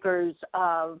 20 acres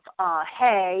of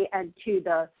hay and to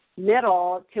the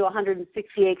middle to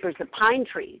 160 acres of pine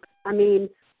trees. I mean,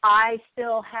 I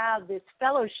still have this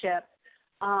fellowship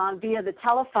via the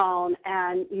telephone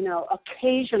and, you know,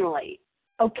 occasionally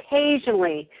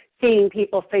seeing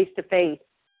people face to face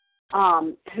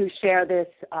who share this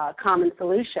common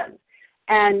solution.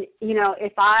 And, you know,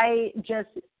 if I just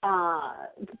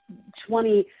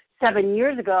 27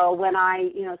 years ago when I,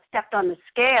 you know, stepped on the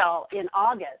scale in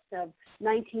August of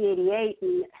 1988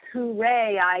 and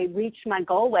hooray, I reached my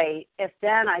goal weight. If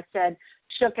then I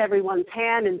shook everyone's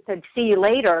hand and said, see you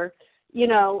later, you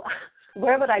know,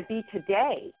 where would I be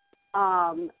today?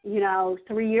 You know,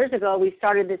 3 years ago we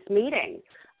started this meeting.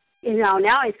 You know,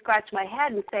 now I scratch my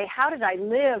head and say, how did I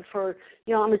live for,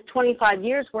 you know, almost 25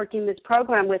 years working this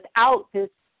program without this,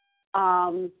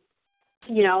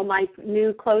 you know, my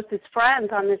new closest friends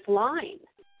on this line?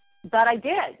 But I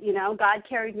did, you know, God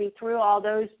carried me through all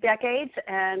those decades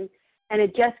and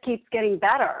it just keeps getting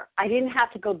better. I didn't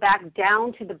have to go back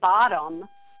down to the bottom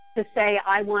to say,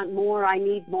 I want more, I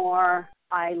need more,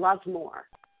 I love more.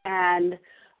 And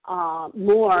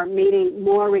more, meaning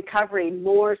more recovery,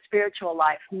 more spiritual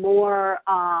life, more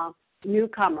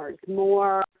newcomers,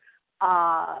 more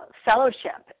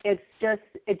fellowship. It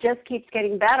just keeps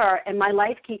getting better, and my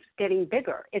life keeps getting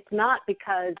bigger. It's not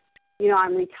because, you know,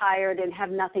 I'm retired and have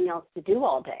nothing else to do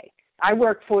all day. I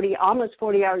work almost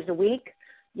 40 hours a week,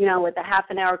 you know, with a half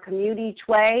an hour commute each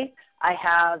way. I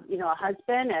have, you know, a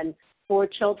husband and 4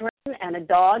 children and a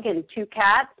dog and 2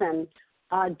 cats and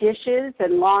dishes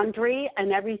and laundry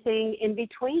and everything in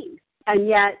between. And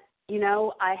yet,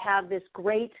 I have this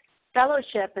great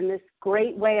fellowship and this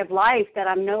great way of life that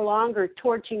I'm no longer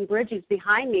torching bridges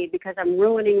behind me because I'm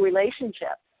ruining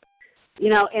relationships.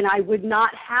 And I would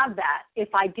not have that if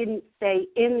I didn't stay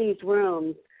in these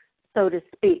rooms, so to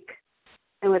speak.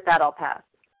 And with that, I'll pass.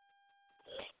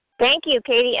 Thank you,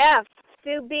 Katie F.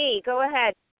 Sue B., go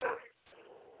ahead.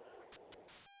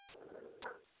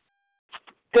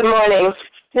 Good morning.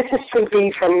 This is Sue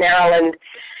B. from Maryland,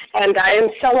 and I am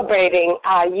celebrating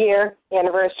our year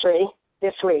anniversary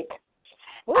this week.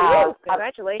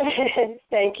 Congratulations.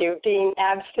 Thank you. Being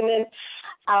abstinent,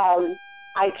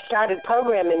 I started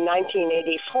program in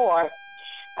 1984,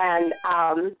 and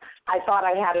I thought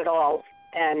I had it all,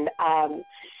 and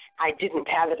I didn't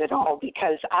have it at all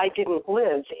because I didn't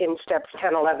live in steps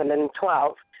 10, 11, and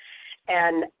 12.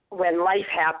 And when life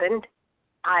happened,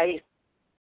 I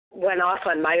went off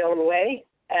on my own way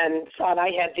and thought I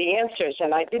had the answers,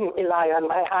 and I didn't rely on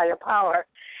my higher power.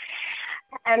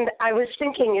 And I was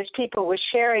thinking as people were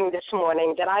sharing this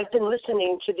morning that I've been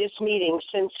listening to this meeting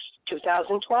since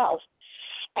 2012,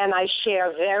 and I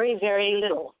share very, very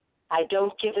little. I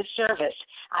don't give a service.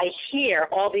 I hear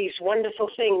all these wonderful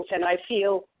things, and I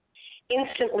feel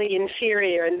instantly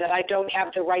inferior and that I don't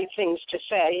have the right things to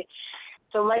say.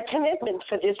 So my commitment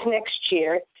for this next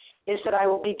year is that I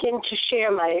will begin to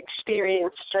share my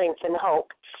experience, strength, and hope,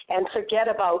 and forget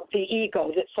about the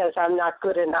ego that says I'm not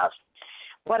good enough.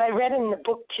 What I read in the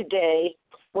book today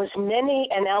was many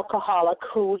an alcoholic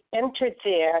who entered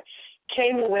there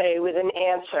came away with an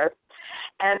answer.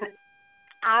 And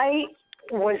I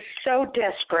was so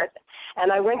desperate,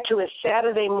 and I went to a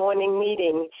Saturday morning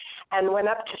meeting and went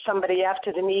up to somebody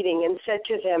after the meeting and said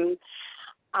to them,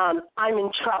 I'm in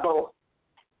trouble.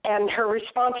 And her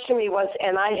response to me was,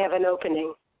 and I have an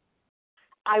opening.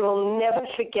 I will never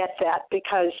forget that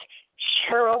because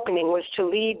her opening was to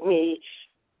lead me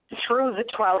through the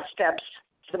 12 steps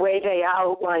the way they are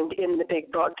outlined in the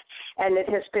big book. And it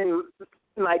has been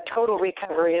my total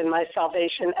recovery and my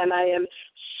salvation, and I am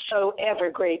so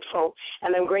ever grateful.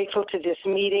 And I'm grateful to this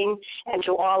meeting and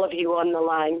to all of you on the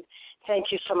line.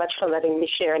 Thank you so much for letting me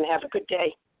share, and have a good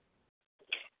day.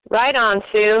 Right on,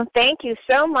 Sue. Thank you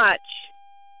so much.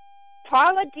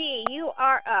 Paula D., you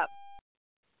are up.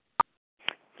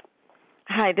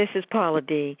 Hi, this is Paula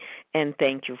D., and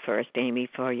thank you first, Amy,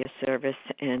 for your service.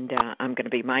 And I'm going to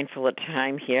be mindful of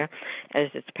time here as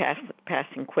it's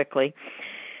passing quickly.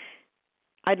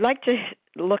 I'd like to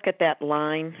look at that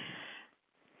line.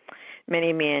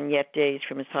 Many a man yet dazed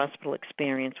from his hospital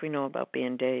experience, we know about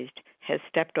being dazed, has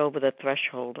stepped over the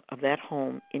threshold of that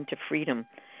home into freedom.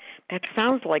 That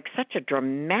sounds like such a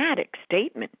dramatic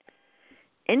statement.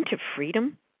 Into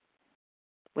freedom?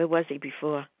 Where was he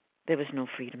before? There was no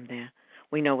freedom there.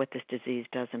 We know what this disease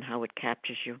does and how it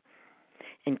captures you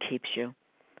and keeps you,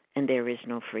 and there is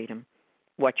no freedom.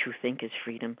 What you think is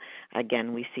freedom.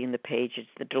 Again, we see in the page it's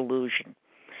the delusion.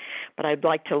 But I'd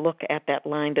like to look at that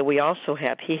line that we also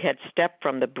have. He had stepped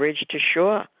from the bridge to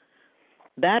shore.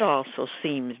 That also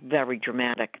seems very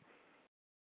dramatic.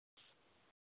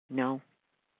 No.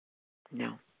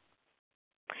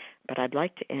 But I'd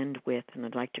like to end with, and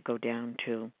I'd like to go down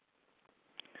to,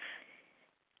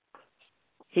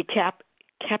 he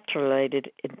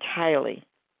capitulated entirely.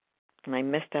 And I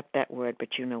messed up that word,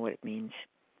 but you know what it means.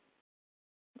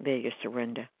 There you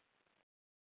surrender.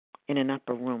 In an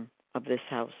upper room of this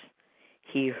house,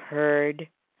 he heard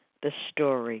the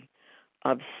story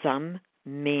of some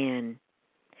man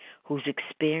whose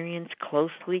experience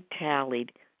closely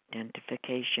tallied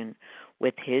identification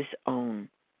with his own.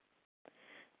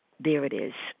 There it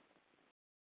is.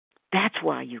 That's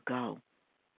why you go.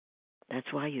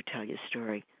 That's why you tell your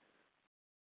story.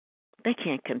 They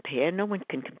can't compare. No one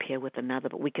can compare with another,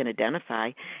 but we can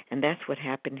identify, and that's what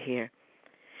happened here.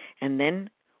 And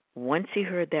then once he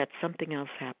heard that, something else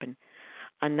happened.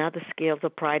 Another scales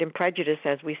of pride and prejudice,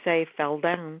 as we say, fell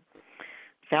down,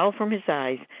 fell from his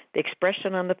eyes. The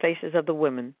expression on the faces of the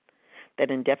women, that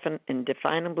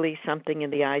indefinably something in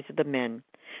the eyes of the men,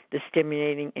 the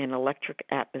stimulating and electric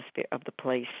atmosphere of the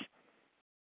place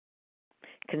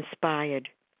conspired.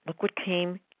 Look what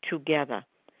came together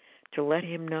to let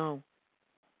him know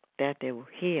that they were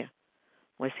here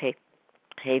was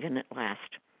haven at last.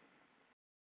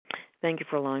 Thank you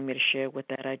for allowing me to share with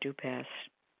that. I do pass.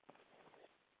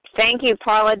 Thank you,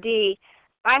 Paula D.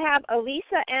 I have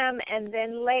Elisa M. and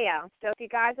then Leah. So if you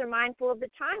guys are mindful of the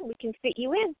time, we can fit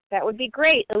you in. That would be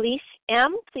great. Elise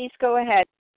M., please go ahead.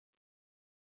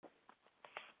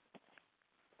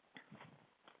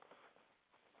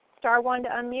 Star 1 to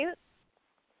unmute.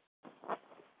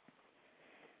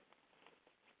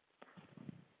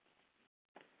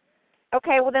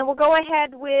 Okay, well then we'll go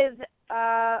ahead with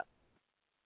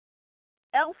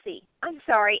Elsie. I'm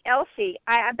sorry, Elsie.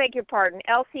 I beg your pardon,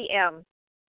 LCM.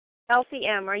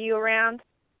 LCM, are you around?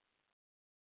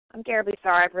 I'm terribly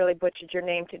sorry. I've really butchered your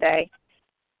name today.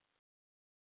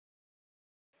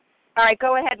 All right,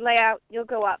 go ahead, Layout. You'll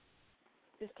go up.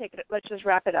 Just take it. Let's just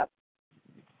wrap it up.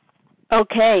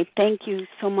 Okay, thank you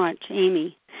so much,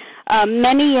 Amy.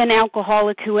 Many an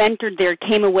alcoholic who entered there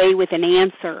came away with an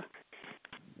answer,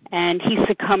 and he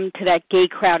succumbed to that gay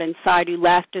crowd inside who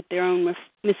laughed at their own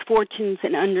misfortunes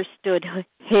and understood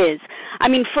his. I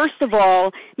mean, first of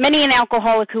all, many an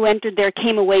alcoholic who entered there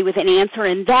came away with an answer,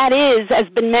 and that is, as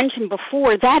been mentioned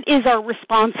before, that is our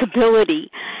responsibility.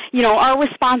 You know, our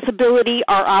responsibility,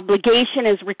 our obligation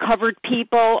as recovered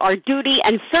people, our duty,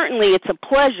 and certainly it's a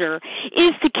pleasure,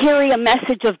 is to carry a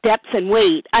message of depth and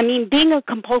weight. I mean, being a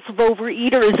compulsive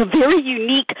overeater is a very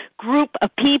unique group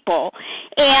of people,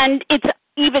 and it's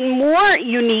even more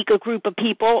unique a group of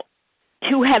people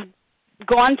to have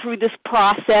gone through this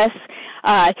process,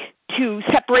 to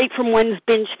separate from one's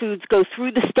binge foods, go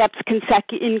through the steps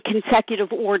in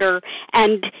consecutive order,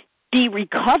 and be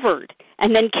recovered,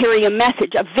 and then carry a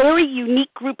message. A very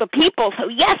unique group of people. So,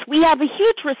 yes, we have a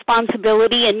huge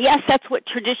responsibility, and, yes, that's what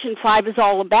Tradition 5 is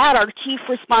all about. Our chief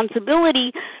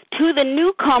responsibility to the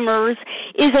newcomers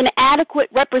is an adequate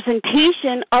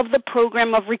representation of the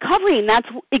program of recovery, and that's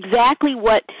exactly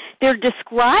what they're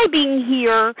describing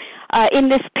here in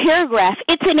this paragraph.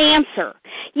 It's an answer.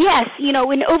 Yes, you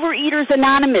know, in Overeaters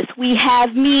Anonymous, we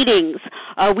have meetings,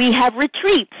 we have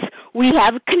retreats, we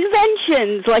have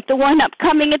conventions like the one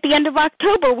upcoming at the end of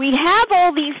October. We have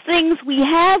all these things. We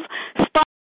have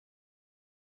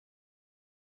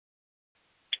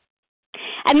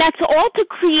and that's all to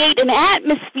create an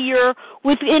atmosphere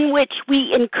within which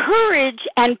we encourage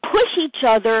and push each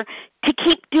other to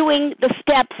keep doing the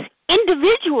steps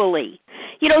individually.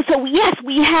 You know, so yes,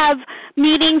 we have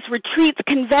meetings, retreats,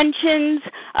 conventions,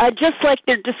 just like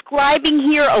they're describing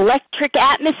here, electric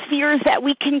atmospheres that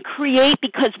we can create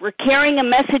because we're carrying a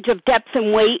message of depth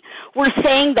and weight. We're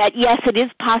saying that, yes, it is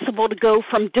possible to go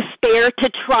from despair to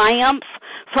triumph,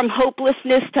 from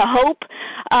hopelessness to hope,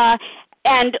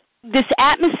 and this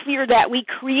atmosphere that we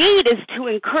create is to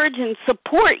encourage and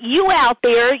support you out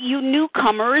there, you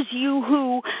newcomers, you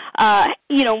who,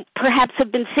 perhaps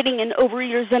have been sitting in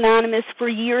Overeaters Anonymous for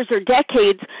years or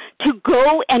decades, to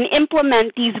go and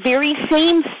implement these very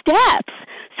same steps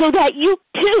so that you,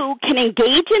 too, can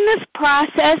engage in this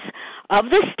process of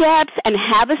the steps and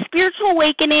have a spiritual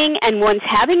awakening. And once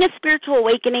having a spiritual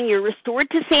awakening, you're restored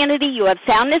to sanity, you have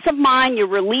soundness of mind, you're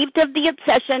relieved of the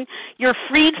obsession, you're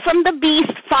freed from the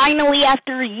beast. Finally,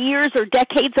 after years or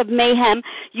decades of mayhem,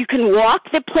 you can walk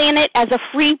the planet as a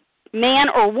free man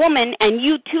or woman, and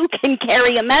you too can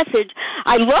carry a message.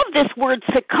 I love this word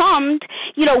succumbed.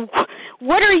 You know,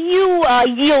 what are you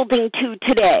yielding to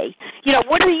today? You know,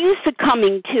 what are you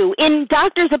succumbing to? In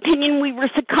doctor's opinion, we were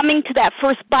succumbing to that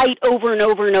first bite over and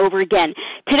over and over again.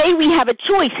 Today we have a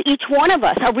choice, each one of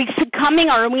us. Are we succumbing?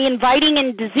 Are we inviting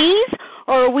in disease?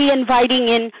 Or are we inviting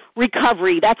in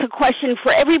recovery? That's a question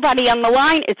for everybody on the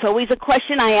line. It's always a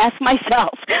question I ask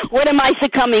myself. What am I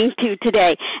succumbing to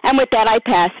today? And with that, I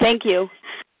pass. Thank you.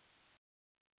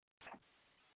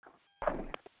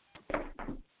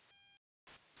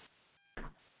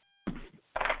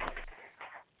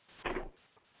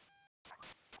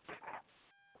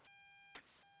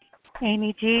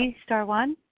 Amy G,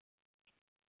 *1.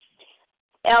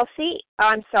 Elsie,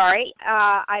 I'm sorry.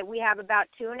 We have about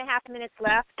 2.5 minutes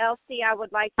left. Elsie, I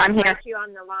would like to put you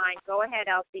on the line. Go ahead,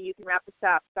 Elsie. You can wrap this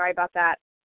up. Sorry about that.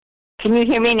 Can you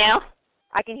hear me now?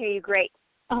 I can hear you great.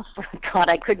 Oh, God,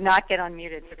 I could not get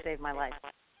unmuted to save my life.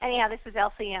 Anyhow, this is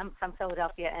Elsie M. from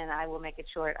Philadelphia, and I will make it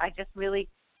short. I just really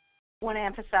want to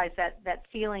emphasize that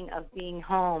feeling of being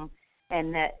home,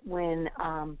 and that when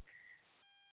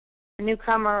a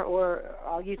newcomer, or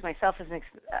I'll use myself as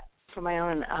for my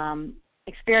own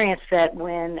experience, that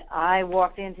when I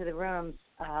walked into the rooms,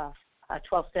 a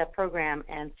 12-step program,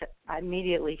 and I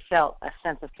immediately felt a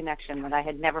sense of connection that I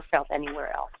had never felt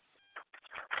anywhere else.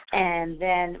 And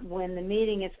then when the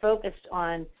meeting is focused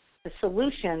on the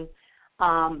solution,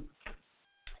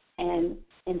 and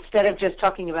instead of just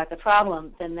talking about the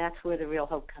problem, then that's where the real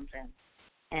hope comes in.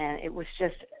 And it's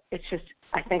just,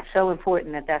 I think, so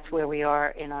important that that's where we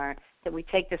are that we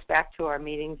take this back to our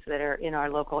meetings that are in our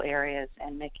local areas,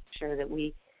 and making sure that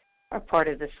we are part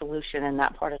of the solution and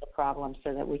not part of the problem,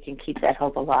 so that we can keep that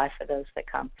hope alive for those that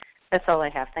come. That's all I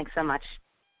have. Thanks so much.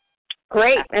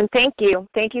 Great, and thank you.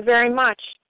 Thank you very much.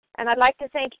 And I'd like to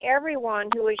thank everyone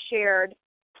who has shared.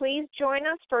 Please join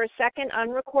us for a second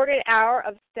unrecorded hour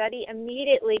of study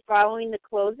immediately following the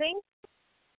closing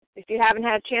If you haven't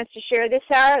had a chance to share this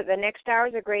hour, the next hour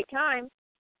is a great time.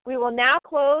 We will now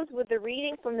close with the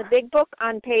reading from the Big Book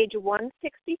on page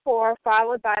 164,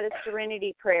 followed by the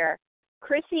Serenity Prayer.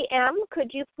 Chrissy M.,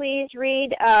 could you please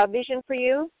read Vision for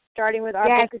You, starting with our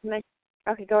yes. book is meant.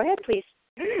 Okay, go ahead, please.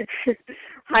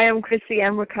 Hi, I'm Chrissy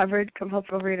M., recovered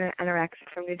compulsive overeater and anorexic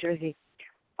from New Jersey.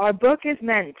 Our book is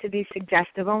meant to be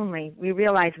suggestive only. We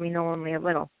realize we know only a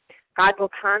little. God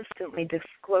will constantly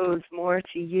disclose more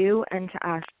to you and to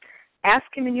us. Ask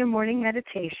Him in your morning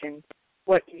meditation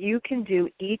what you can do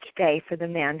each day for the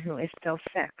man who is still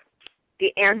sick.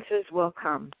 The answers will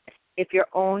come if your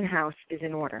own house is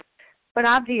in order. But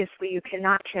obviously you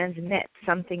cannot transmit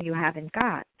something you haven't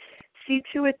got. See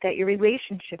to it that your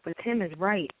relationship with Him is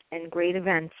right, and great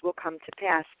events will come to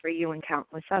pass for you and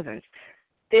countless others.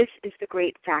 This is the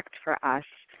great fact for us.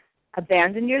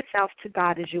 Abandon yourself to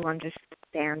God as you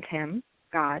understand Him,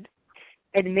 God.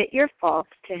 Admit your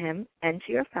faults to Him and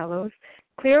to your fellows.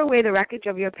 Clear away the wreckage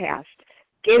of your past.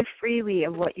 Give freely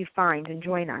of what you find and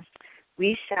join us.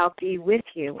 We shall be with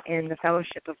you in the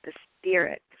fellowship of the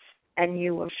Spirit, and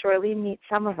you will surely meet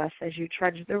some of us as you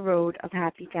trudge the road of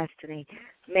happy destiny.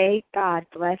 May God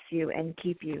bless you and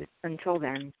keep you. Until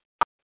then,